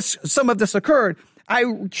some of this occurred, I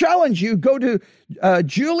challenge you, go to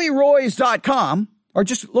julieroys.com or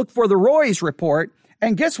just look for the Roy's Report.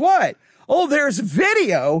 And guess what? Oh, there's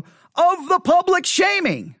video of the public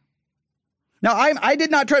shaming. Now, I did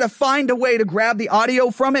not try to find a way to grab the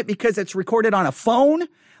audio from it because it's recorded on a phone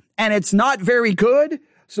and it's not very good.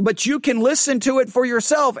 But you can listen to it for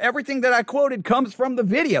yourself. Everything that I quoted comes from the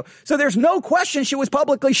video. So there's no question she was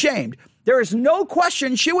publicly shamed. There is no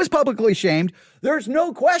question she was publicly shamed. There's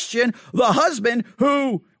no question the husband,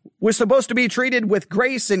 who was supposed to be treated with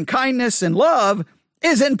grace and kindness and love,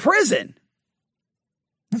 is in prison.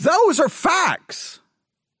 Those are facts.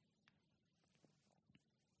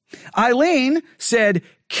 Eileen said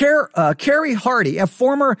Carrie Hardy, a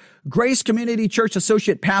former Grace Community Church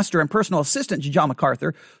associate pastor and personal assistant to John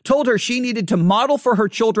MacArthur, told her she needed to model for her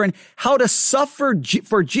children how to suffer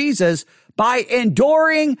for Jesus by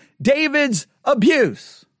enduring David's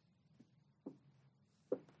abuse.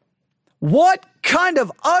 What kind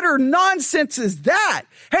of utter nonsense is that?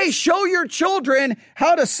 Hey, show your children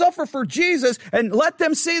how to suffer for Jesus and let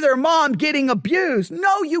them see their mom getting abused.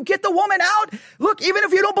 No, you get the woman out. Look, even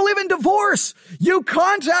if you don't believe in divorce, you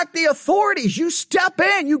contact the authorities. You step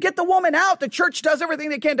in. You get the woman out. The church does everything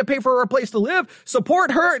they can to pay for her a place to live,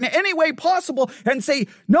 support her in any way possible, and say,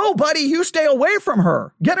 no, buddy, you stay away from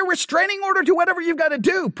her. Get a restraining order, do whatever you've got to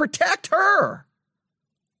do. Protect her.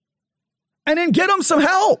 And then get them some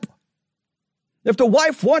help. If the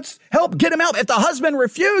wife wants help, get him help. If the husband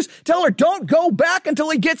refuses, tell her, don't go back until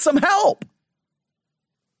he gets some help.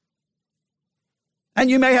 And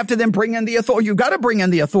you may have to then bring in the authority. You've got to bring in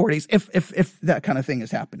the authorities if that kind of thing is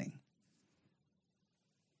happening.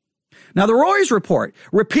 Now, the Roy's Report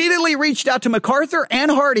repeatedly reached out to MacArthur and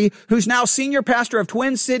Hardy, who's now senior pastor of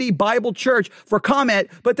Twin City Bible Church, for comment,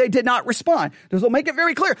 but they did not respond. This will make it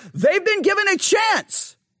very clear. They've been given a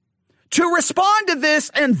chance to respond to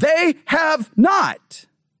this, and they have not.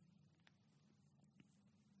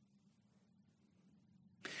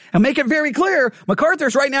 And make it very clear,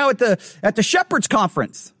 MacArthur's right now at the Shepherds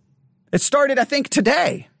Conference. It started, I think,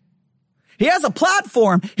 today. He has a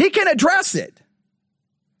platform. He can address it.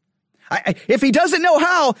 If he doesn't know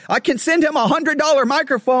how, I can send him a $100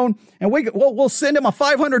 microphone, and we'll send him a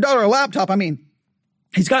 $500 laptop. I mean,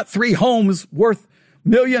 he's got 3 homes worth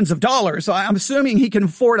millions of dollars. So I'm assuming he can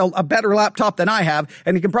afford a better laptop than I have,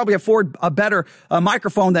 and he can probably afford a better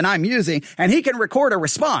microphone than I'm using, and he can record a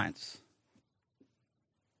response.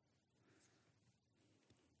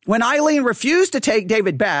 When Eileen refused to take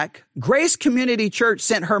David back, Grace Community Church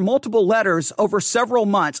sent her multiple letters over several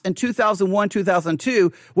months in 2001,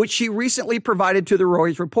 2002, which she recently provided to the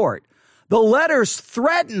Roy's Report. The letters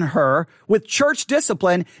threaten her with church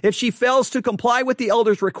discipline if she fails to comply with the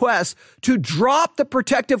elders' request to drop the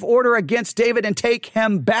protective order against David and take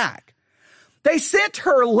him back. They sent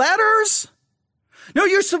her letters? No,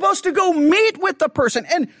 you're supposed to go meet with the person.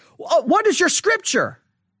 And what is your scripture?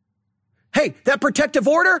 Hey, that protective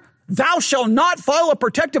order, thou shalt not file a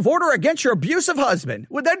protective order against your abusive husband.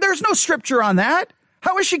 Well, there's no scripture on that.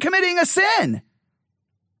 How is she committing a sin?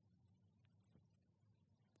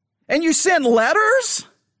 And you send letters?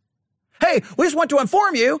 Hey, we just want to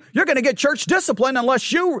inform you, you're going to get church discipline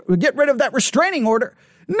unless you get rid of that restraining order.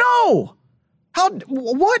 No.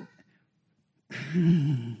 What?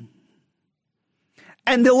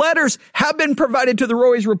 And the letters have been provided to the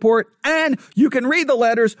Roy's Report, and you can read the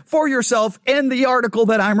letters for yourself in the article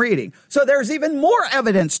that I'm reading. So there's even more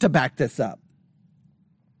evidence to back this up.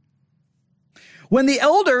 When the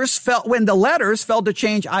letters failed to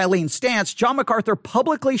change Eileen's stance, John MacArthur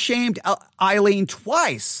publicly shamed Eileen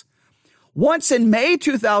twice. Once in May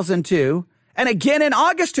 2002 and again in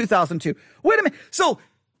August 2002. Wait a minute. So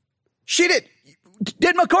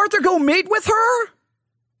did MacArthur go meet with her?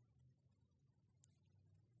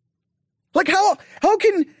 Like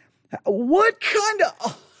what kind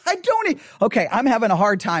of, okay, I'm having a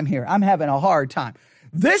hard time here. I'm having a hard time.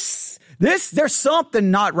 There's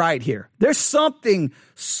something not right here. There's something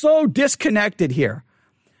so disconnected here.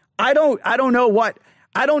 I don't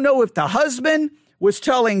know if the husband was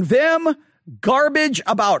telling them garbage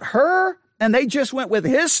about her, and they just went with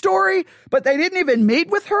his story, but they didn't even meet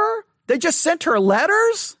with her. They just sent her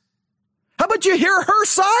letters. How about you hear her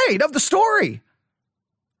side of the story?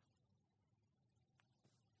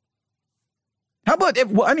 How about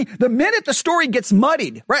the minute the story gets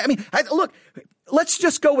muddied, right? Look, let's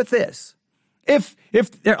just go with this. If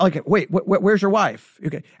they're like, wait, where's your wife?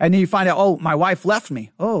 Okay. And then you find out, oh, my wife left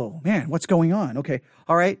me. Oh man, what's going on? Okay.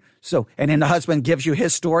 All right. So, and then the husband gives you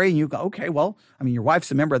his story and you go, okay, well, your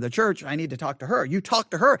wife's a member of the church. I need to talk to her. You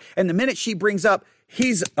talk to her. And the minute she brings up,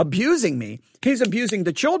 he's abusing me, he's abusing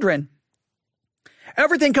the children,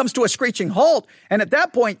 everything comes to a screeching halt. And at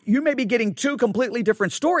that point, you may be getting two completely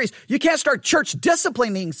different stories. You can't start church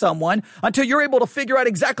disciplining someone until you're able to figure out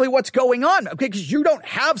exactly what's going on, okay? Because you don't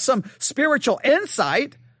have some spiritual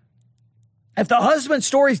insight. If the husband's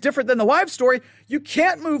story is different than the wife's story, you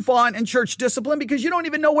can't move on in church discipline because you don't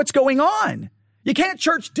even know what's going on. You can't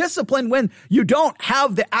church discipline when you don't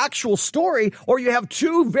have the actual story, or you have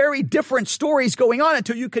two very different stories going on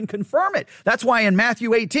until you can confirm it. That's why in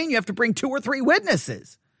Matthew 18, you have to bring 2 or 3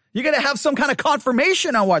 witnesses. You got to have some kind of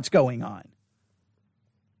confirmation on what's going on.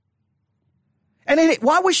 And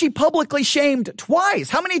why was she publicly shamed twice?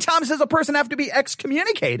 How many times does a person have to be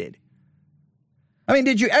excommunicated?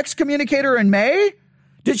 Did you excommunicate her in May?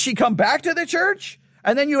 Did she come back to the church?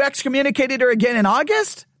 And then you excommunicated her again in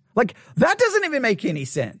August? That doesn't even make any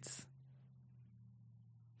sense.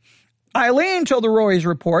 Eileen told the Roys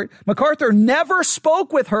report, MacArthur never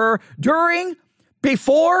spoke with her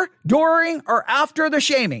before, during, or after the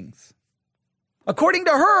shamings. According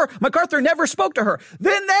to her, MacArthur never spoke to her.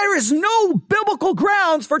 Then there is no biblical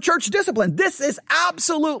grounds for church discipline. This is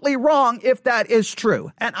absolutely wrong if that is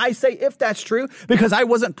true. And I say if that's true because I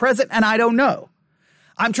wasn't present and I don't know.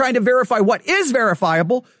 I'm trying to verify what is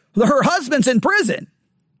verifiable. Her husband's in prison,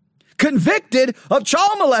 convicted of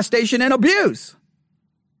child molestation and abuse.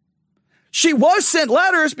 She was sent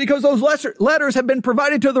letters because those letters have been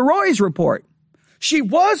provided to the Roys report. She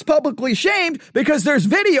was publicly shamed because there's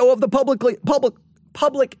video of the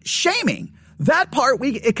public shaming. That part,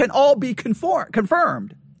 it can all be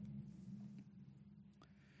confirmed.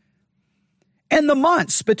 In the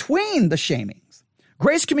months between the shamings,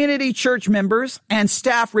 Grace Community Church members and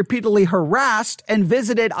staff repeatedly harassed and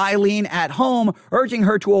visited Eileen at home, urging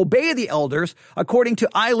her to obey the elders, according to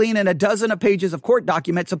Eileen and a dozen of pages of court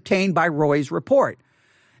documents obtained by Roy's report.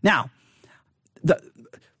 Now, the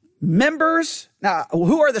members,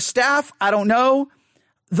 who are the staff? I don't know.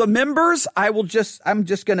 The members, I'm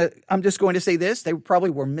just going to say this. They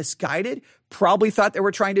probably were misguided, probably thought they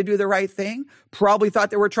were trying to do the right thing, probably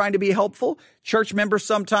thought they were trying to be helpful. Church members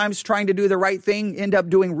sometimes trying to do the right thing end up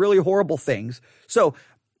doing really horrible things. So,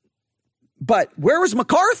 but where was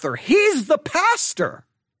MacArthur? He's the pastor.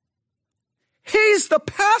 He's the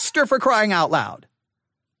pastor, for crying out loud.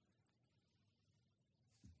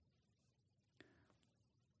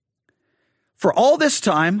 For all this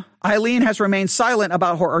time, Eileen has remained silent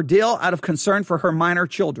about her ordeal out of concern for her minor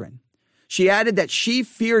children. She added that she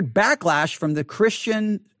feared backlash from the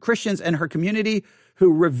Christians in her community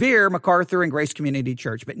who revere MacArthur and Grace Community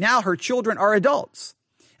Church. But now her children are adults.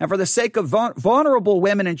 And for the sake of vulnerable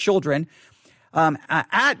women and children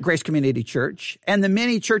at Grace Community Church and the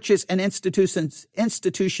many churches and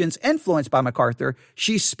institutions influenced by MacArthur,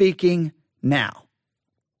 she's speaking now.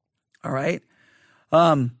 All right?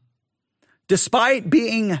 Despite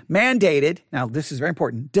being mandated, now this is very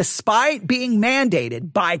important, despite being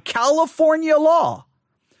mandated by California law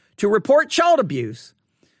to report child abuse,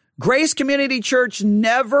 Grace Community Church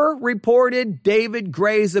never reported David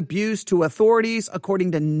Gray's abuse to authorities,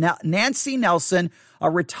 according to Nancy Nelson, a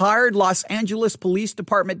retired Los Angeles Police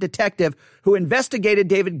Department detective who investigated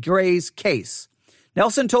David Gray's case.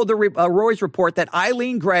 Nelson told the Roy's report that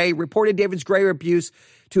Eileen Gray reported David's Gray abuse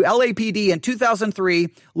to LAPD in 2003,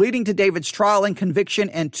 leading to David's trial and conviction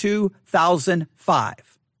in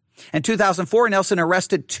 2005. In 2004, Nelson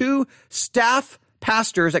arrested 2 staff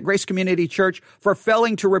pastors at Grace Community Church for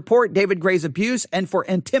failing to report David Gray's abuse and for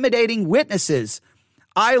intimidating witnesses,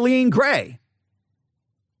 Eileen Gray.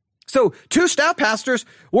 So 2 staff pastors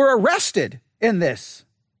were arrested in this.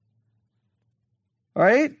 All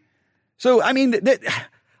right? So,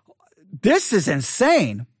 this is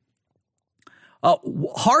insane.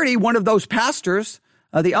 Hardy, one of those pastors,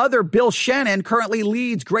 the other, Bill Shannon, currently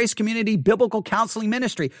leads Grace Community Biblical Counseling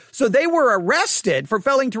Ministry. So they were arrested for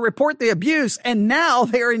failing to report the abuse, and now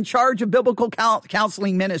they're in charge of Biblical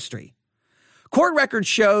Counseling Ministry. Court record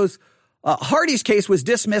shows Hardy's case was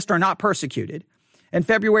dismissed or not persecuted, in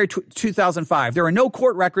February 2005. There are no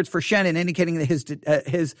court records for Shannon indicating that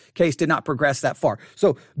his case did not progress that far.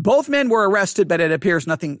 So both men were arrested, but it appears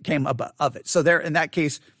nothing came of it. So there, in that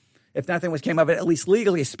case, if nothing came of it, at least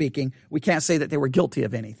legally speaking, we can't say that they were guilty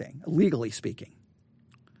of anything, legally speaking.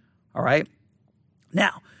 All right.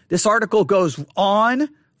 Now, this article goes on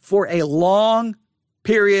for a long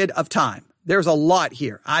period of time. There's a lot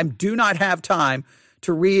here. I do not have time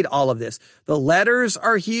to read all of this. The letters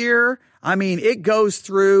are here. I mean, it goes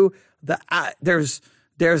through there's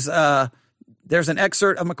an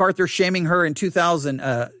excerpt of MacArthur shaming her in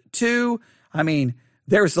 2002. I mean,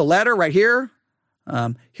 there's the letter right here.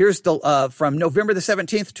 Here's the from November the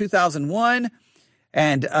 17th, 2001.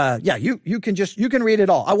 And you can read it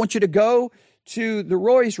all. I want you to go to the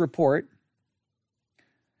Roy's report.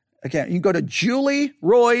 Again, you can go to Julie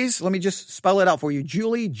Roy's. Let me just spell it out for you.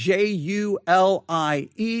 Julie, Julie,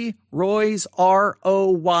 Roy's,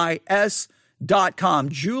 ROYS.com.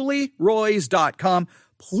 JulieRoys.com.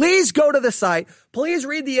 Please go to the site. Please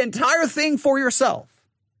read the entire thing for yourself.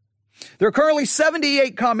 There are currently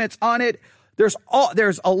 78 comments on it. There's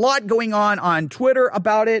a lot going on Twitter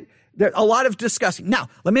about it. There's a lot of discussing. Now,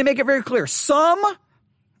 let me make it very clear. Some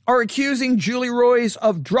are accusing Julie Roys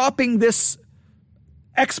of dropping this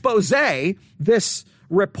expose, this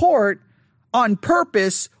report, on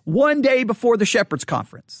purpose one day before the Shepherds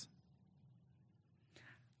Conference.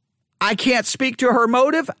 I can't speak to her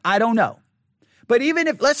motive. I don't know. But even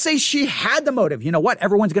if, let's say she had the motive, you know what?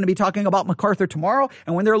 Everyone's going to be talking about MacArthur tomorrow.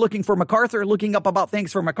 And when they're looking for MacArthur, looking up about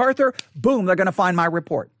things for MacArthur, boom, they're going to find my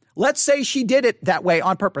report. Let's say she did it that way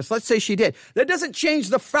on purpose. Let's say she did. That doesn't change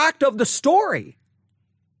the fact of the story.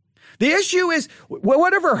 The issue is,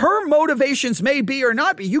 whatever her motivations may be or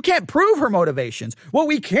not be, you can't prove her motivations. What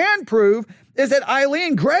we can prove is that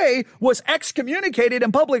Eileen Gray was excommunicated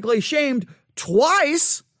and publicly shamed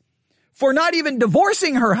twice for not even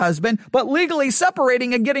divorcing her husband, but legally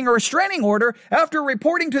separating and getting a restraining order after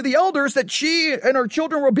reporting to the elders that she and her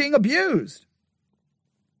children were being abused.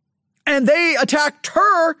 And they attacked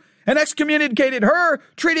her and excommunicated her,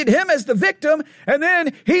 treated him as the victim, and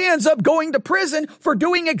then he ends up going to prison for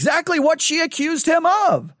doing exactly what she accused him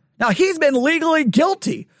of. Now, he's been legally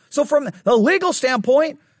guilty. So from the legal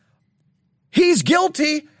standpoint, he's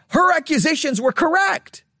guilty. Her accusations were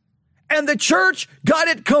correct. And the church got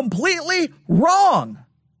it completely wrong.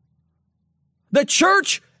 The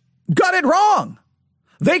church got it wrong.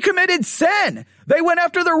 They committed sin. They went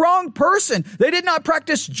after the wrong person. They did not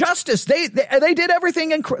practice justice. They did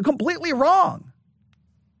everything completely wrong.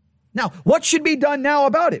 Now, what should be done now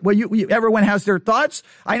about it? Well, everyone has their thoughts.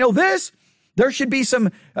 I know this. There should be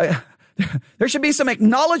some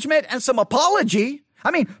acknowledgement and some apology.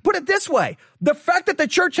 I mean, put it this way. The fact that the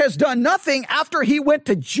church has done nothing after he went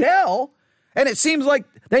to jail, and it seems like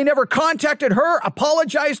they never contacted her,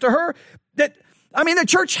 apologized to her, the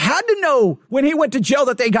church had to know when he went to jail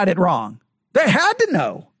that they got it wrong. They had to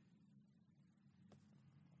know.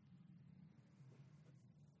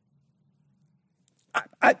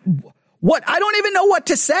 I don't even know what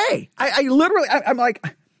to say. I'm like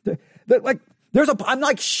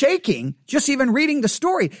shaking just even reading the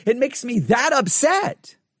story. It makes me that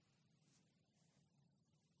upset.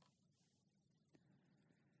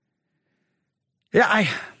 Yeah,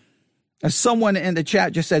 as someone in the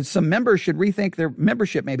chat just said, some members should rethink their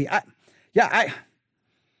membership maybe. I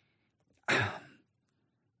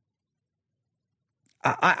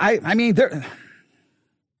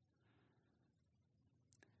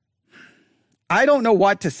don't know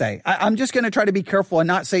what to say. I'm just going to try to be careful and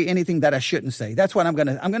not say anything that I shouldn't say. That's what I'm going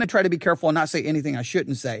to try to be careful and not say anything I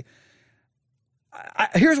shouldn't say.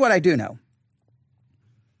 Here's what I do know.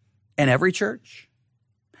 In every church,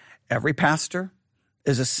 every pastor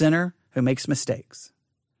is a sinner who makes mistakes.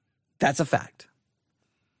 That's a fact.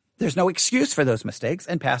 There's no excuse for those mistakes,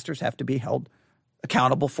 and pastors have to be held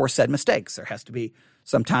accountable for said mistakes. There has to be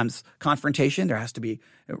sometimes confrontation. There has to be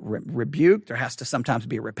rebuke. There has to sometimes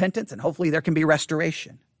be repentance, and hopefully there can be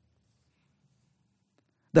restoration.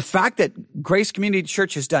 The fact that Grace Community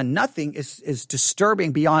Church has done nothing is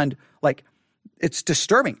disturbing beyond, it's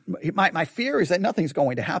disturbing. My fear is that nothing's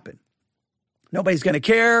going to happen. Nobody's going to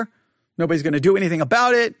care. Nobody's going to do anything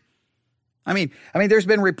about it. I mean, there's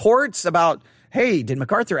been reports about, hey, did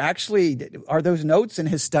MacArthur are those notes in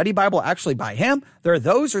his study Bible actually by him? There are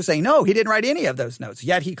those who are saying, no, he didn't write any of those notes.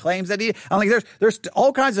 Yet he claims that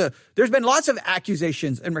there's been lots of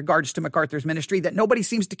accusations in regards to MacArthur's ministry that nobody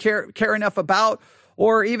seems to care enough about,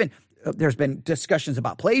 or even there's been discussions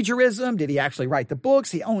about plagiarism. Did he actually write the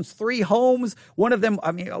books? He owns 3 homes. One of them,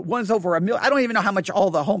 one's over $1 million. I don't even know how much all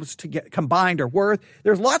the homes combined are worth.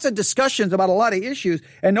 There's lots of discussions about a lot of issues,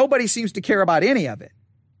 and nobody seems to care about any of it.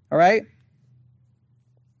 All right.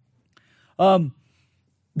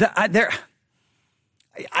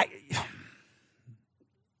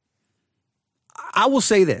 I will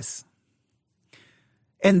say this.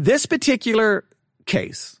 In this particular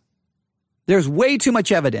case, there's way too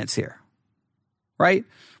much evidence here, right?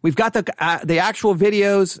 We've got the actual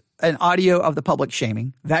videos and audio of the public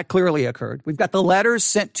shaming. That clearly occurred. We've got the letters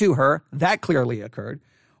sent to her. That clearly occurred.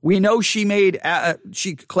 We know she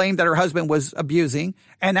she claimed that her husband was abusing,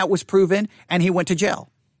 and that was proven, and he went to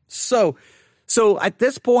jail. So at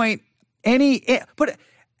this point,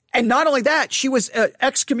 and not only that, she was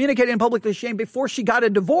excommunicated and publicly shamed before she got a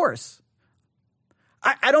divorce.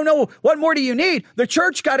 I don't know. What more do you need? The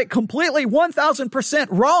church got it completely 1,000%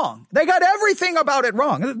 wrong. They got everything about it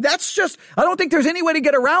wrong. That's just, I don't think there's any way to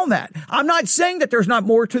get around that. I'm not saying that there's not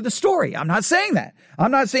more to the story. I'm not saying that. I'm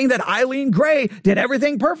not saying that Eileen Gray did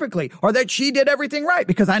everything perfectly or that she did everything right,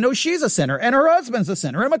 because I know she's a sinner and her husband's a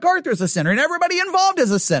sinner and MacArthur's a sinner and everybody involved is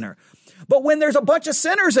a sinner. But when there's a bunch of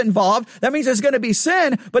sinners involved, that means there's going to be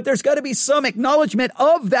sin, but there's got to be some acknowledgement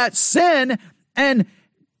of that sin and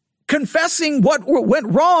confessing what went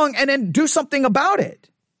wrong and then do something about it.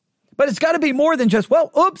 But it's got to be more than just, well,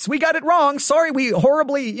 oops, we got it wrong. Sorry, we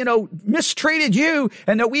horribly, mistreated you,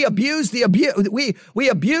 and that we abused we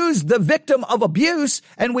abused the victim of abuse,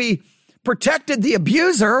 and we protected the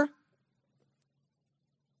abuser.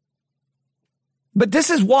 But this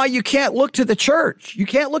is why you can't look to the church. You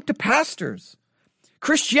can't look to pastors.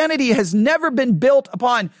 Christianity has never been built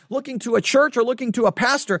upon looking to a church or looking to a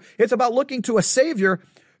pastor. It's about looking to a Savior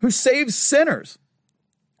who saves sinners.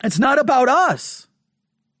 It's not about us.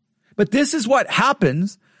 But this is what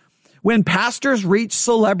happens when pastors reach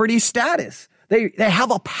celebrity status. They have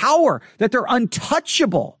a power that they're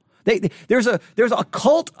untouchable. There's a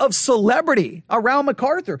cult of celebrity around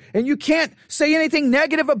MacArthur, and you can't say anything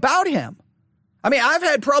negative about him. I mean, I've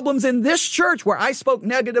had problems in this church where I spoke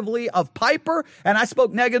negatively of Piper and I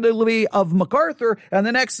spoke negatively of MacArthur. And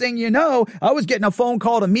the next thing you know, I was getting a phone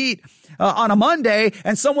call to meet on a Monday,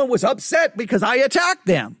 and someone was upset because I attacked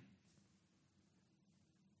them.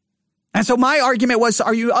 And so my argument was,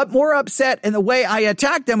 are you more upset in the way I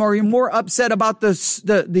attacked them, or are you more upset about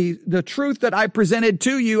the truth that I presented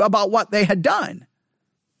to you about what they had done?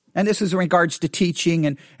 And this is in regards to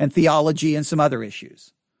teaching and theology and some other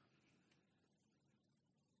issues.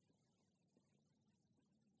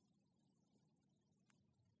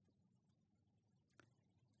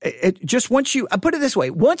 I put it this way,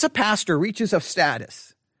 once a pastor reaches a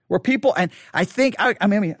status where people, and I think,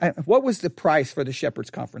 what was the price for the Shepherds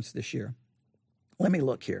Conference this year? Let me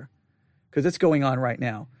look here, because it's going on right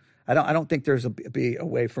now. I don't think there's be a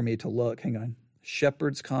way for me to look. Hang on.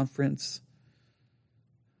 Shepherds Conference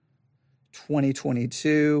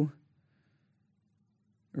 2022.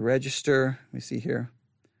 Register. Let me see here.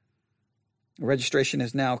 Registration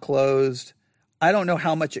is now closed. I don't know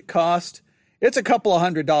how much it cost. It's a couple of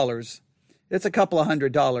 $100.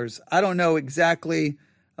 I don't know exactly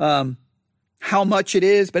how much it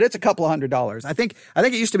is, but it's a couple of $100. I think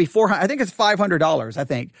it used to be $400. I think it's $500. I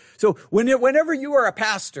think so. Whenever you are a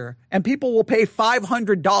pastor and people will pay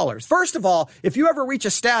 $500. First of all, if you ever reach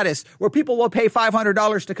a status where people will pay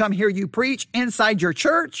 $500 to come hear you preach inside your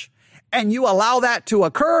church, and you allow that to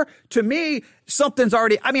occur, to me, something's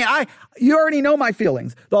already. You already know my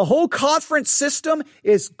feelings. The whole conference system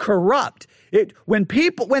is corrupt. When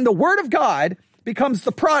the word of God becomes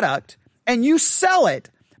the product and you sell it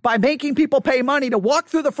by making people pay money to walk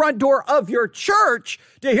through the front door of your church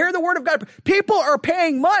to hear the word of God, people are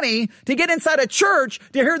paying money to get inside a church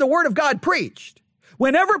to hear the word of God preached.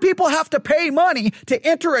 Whenever people have to pay money to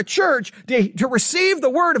enter a church to receive the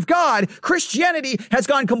word of God, Christianity has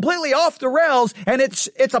gone completely off the rails, and it's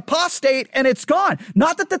apostate, and it's gone.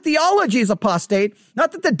 Not that the theology is apostate,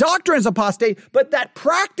 not that the doctrine is apostate, but that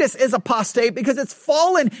practice is apostate because it's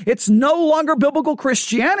fallen. It's no longer biblical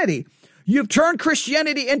Christianity. You've turned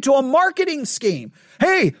Christianity into a marketing scheme.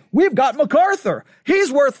 Hey, we've got MacArthur.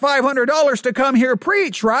 He's worth $500 to come here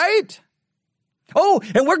preach, right? Oh,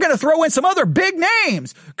 and we're going to throw in some other big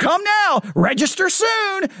names. Come now, register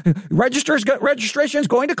soon. Registration is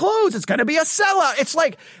going to close. It's going to be a sellout. It's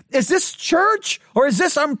like, is this church, or is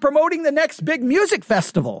this I'm promoting the next big music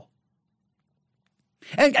festival?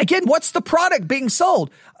 And again, what's the product being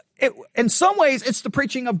sold? In some ways, it's the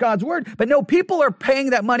preaching of God's word. But no, people are paying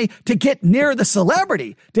that money to get near the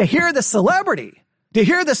celebrity, to hear the celebrity,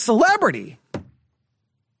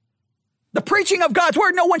 The preaching of God's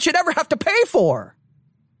word, no one should ever have to pay for.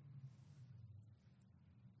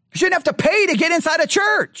 You shouldn't have to pay to get inside a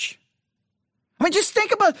church. I mean, just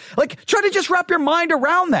think about, try to just wrap your mind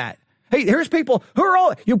around that. Hey, here's people who are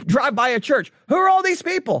all, you drive by a church. Who are all these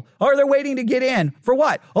people? Are they waiting to get in? For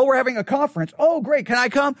what? Oh, we're having a conference. Oh, great. Can I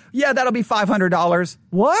come? Yeah, that'll be $500.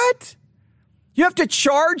 What? You have to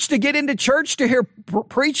charge to get into church to hear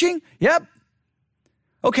preaching? Yep.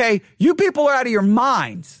 Okay, you people are out of your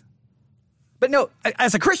minds. But no,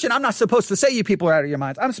 as a Christian, I'm not supposed to say you people are out of your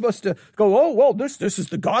minds. I'm supposed to go, oh, well, this is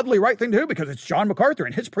the godly right thing to do because it's John MacArthur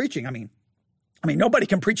and his preaching. I mean, nobody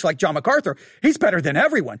can preach like John MacArthur. He's better than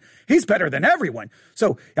everyone. He's better than everyone.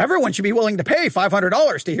 So everyone should be willing to pay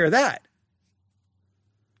 $500 to hear that.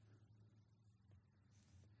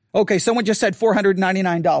 Okay, someone just said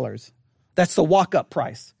 $499. That's the walk-up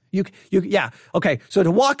price. Yeah. Okay, so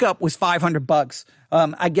the walk-up was $500.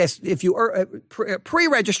 I guess if you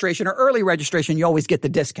pre-registration or early registration, you always get the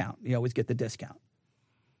discount.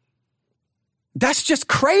 That's just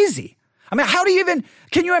crazy. I mean,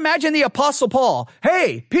 can you imagine the Apostle Paul?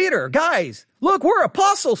 Hey, Peter, guys, look, we're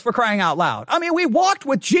apostles for crying out loud. I mean, we walked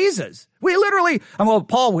with Jesus. We literally, well,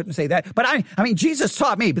 Paul wouldn't say that, but I mean, Jesus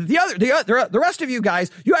taught me, but the rest of you guys,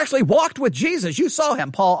 you actually walked with Jesus. You saw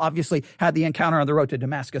him. Paul obviously had the encounter on the road to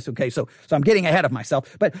Damascus. Okay. So I'm getting ahead of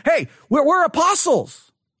myself, but hey, we're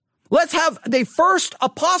apostles. Let's have the first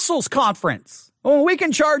apostles conference. Well, we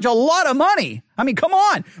can charge a lot of money. I mean, come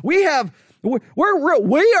on. We are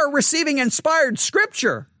receiving inspired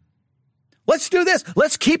scripture. Let's do this.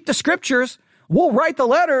 Let's keep the scriptures. We'll write the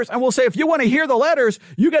letters and we'll say, if you want to hear the letters,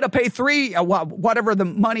 you got to pay whatever the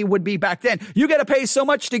money would be back then. You got to pay so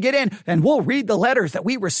much to get in, and we'll read the letters that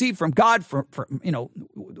we receive from God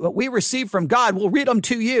what we receive from God. We'll read them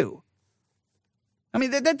to you. I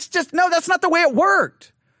mean, that's not the way it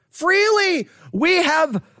worked. Freely we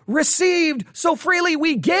have received, so freely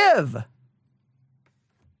we give.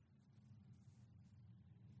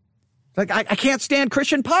 I can't stand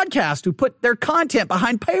Christian podcasts who put their content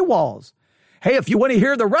behind paywalls. Hey, if you want to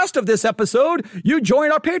hear the rest of this episode, you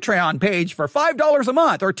join our Patreon page for $5 a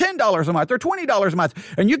month or $10 a month or $20 a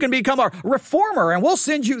month, and you can become a reformer, and we'll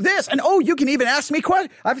send you this. And you can even ask me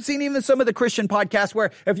questions. I've seen even some of the Christian podcasts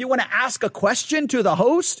where if you want to ask a question to the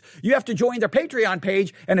host, you have to join their Patreon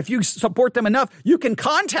page, and if you support them enough, you can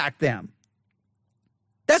contact them.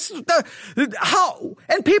 That's how,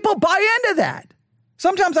 and people buy into that.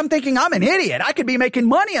 Sometimes I'm thinking I'm an idiot. I could be making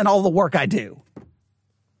money on all the work I do.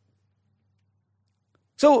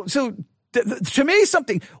 So to me,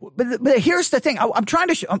 but here's the thing. I'm trying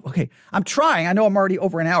to I know I'm already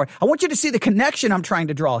over an hour. I want you to see the connection I'm trying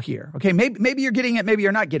to draw here. Okay. Maybe you're getting it. Maybe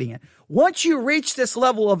you're not getting it. Once you reach this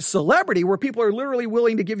level of celebrity where people are literally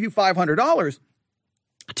willing to give you $500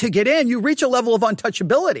 to get in, you reach a level of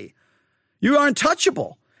untouchability. You are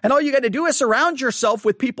untouchable. And all you got to do is surround yourself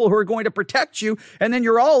with people who are going to protect you. And then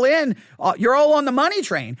you're all in. You're all on the money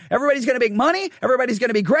train. Everybody's going to make money. Everybody's going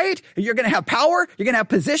to be great. You're going to have power. You're going to have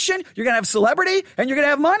position. You're going to have celebrity. And you're going to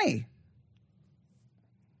have money.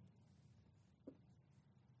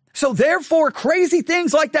 So therefore, crazy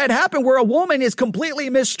things like that happen where a woman is completely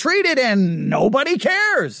mistreated and nobody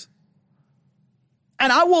cares.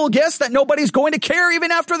 And I will guess that nobody's going to care even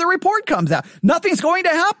after the report comes out. Nothing's going to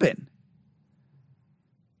happen.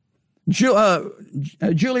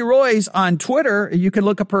 Julie Roy's on Twitter. You can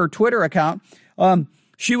look up her Twitter account.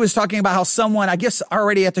 She was talking about how someone, I guess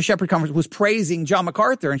already at the Shepherd Conference, was praising John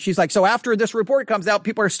MacArthur. And she's like, so after this report comes out,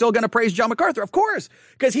 people are still going to praise John MacArthur. Of course,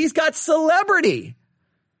 because he's got celebrity.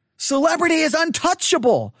 Celebrity is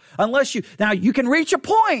untouchable now you can reach a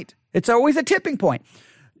point. It's always a tipping point.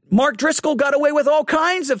 Mark Driscoll got away with all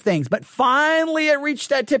kinds of things, but finally it reached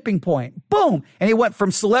that tipping point. Boom. And he went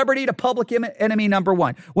from celebrity to public enemy number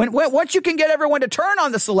one. Once you can get everyone to turn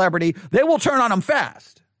on the celebrity, they will turn on them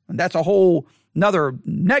fast. And that's a whole another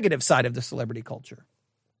negative side of the celebrity culture.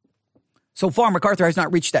 So far, MacArthur has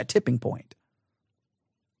not reached that tipping point.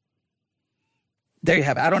 There you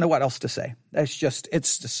have it. I don't know what else to say.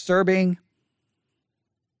 It's disturbing.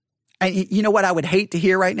 And you know what I would hate to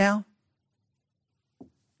hear right now?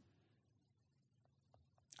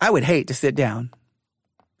 I would hate to sit down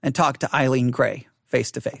and talk to Eileen Gray face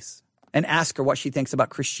to face and ask her what she thinks about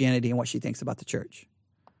Christianity and what she thinks about the church.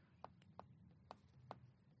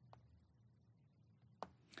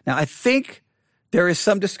 Now, I think there is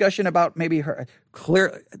some discussion about I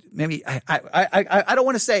don't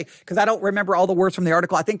want to say, because I don't remember all the words from the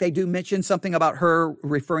article. I think they do mention something about her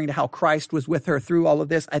referring to how Christ was with her through all of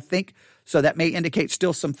this. I think so that may indicate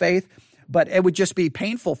still some faith. But it would just be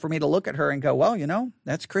painful for me to look at her and go, well,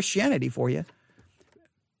 that's Christianity for you.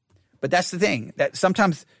 But that's the thing, that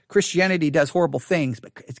sometimes Christianity does horrible things,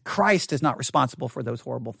 but Christ is not responsible for those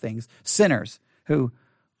horrible things. Sinners who,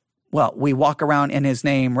 well, we walk around in his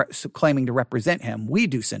name claiming to represent him. We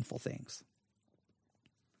do sinful things.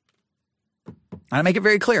 I make it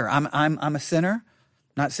very clear. I'm a sinner,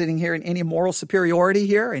 not sitting here in any moral superiority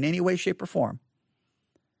here in any way, shape, or form.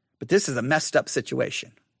 But this is a messed up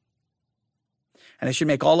situation. And it should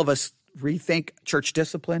make all of us rethink church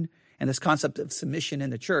discipline and this concept of submission in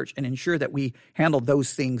the church and ensure that we handle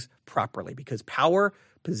those things properly, because power,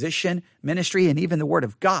 position, ministry, and even the word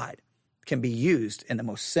of God can be used in the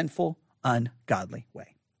most sinful, ungodly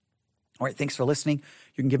way. All right, thanks for listening.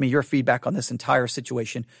 You can give me your feedback on this entire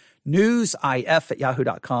situation.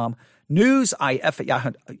 newsif@yahoo.com.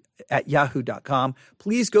 newsif@yahoo.com.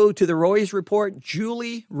 Please go to the Roys Report,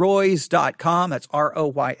 julieroys.com. That's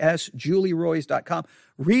ROYS, julieroys.com.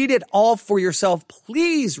 Read it all for yourself.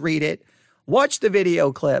 Please read it. Watch the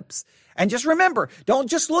video clips. And just remember, don't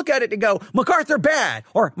just look at it and go, MacArthur bad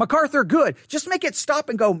or MacArthur good. Just make it stop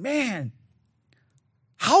and go, man,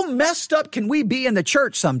 how messed up can we be in the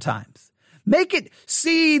church sometimes? Make it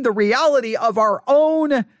see the reality of our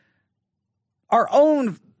own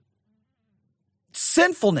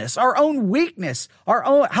sinfulness, our own weakness,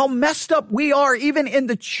 how messed up we are even in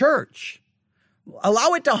the church.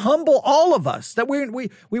 Allow it to humble all of us, that we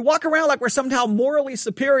walk around like we're somehow morally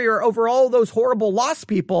superior over all those horrible lost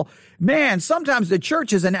people. Man, sometimes the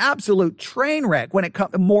church is an absolute train wreck when it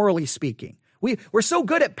comes, morally speaking. We're so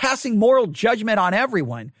good at passing moral judgment on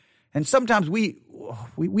everyone, and sometimes we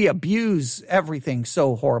abuse everything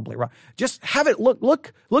so horribly wrong. Just have it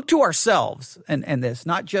look to ourselves and this,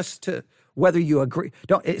 not just to whether you agree.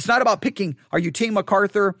 It's not about picking, are you Team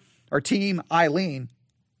MacArthur or Team Eileen?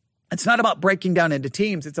 It's not about breaking down into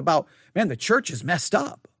teams. It's about, man, the church is messed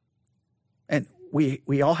up. And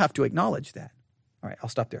we all have to acknowledge that. All right, I'll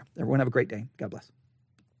stop there. Everyone have a great day. God bless.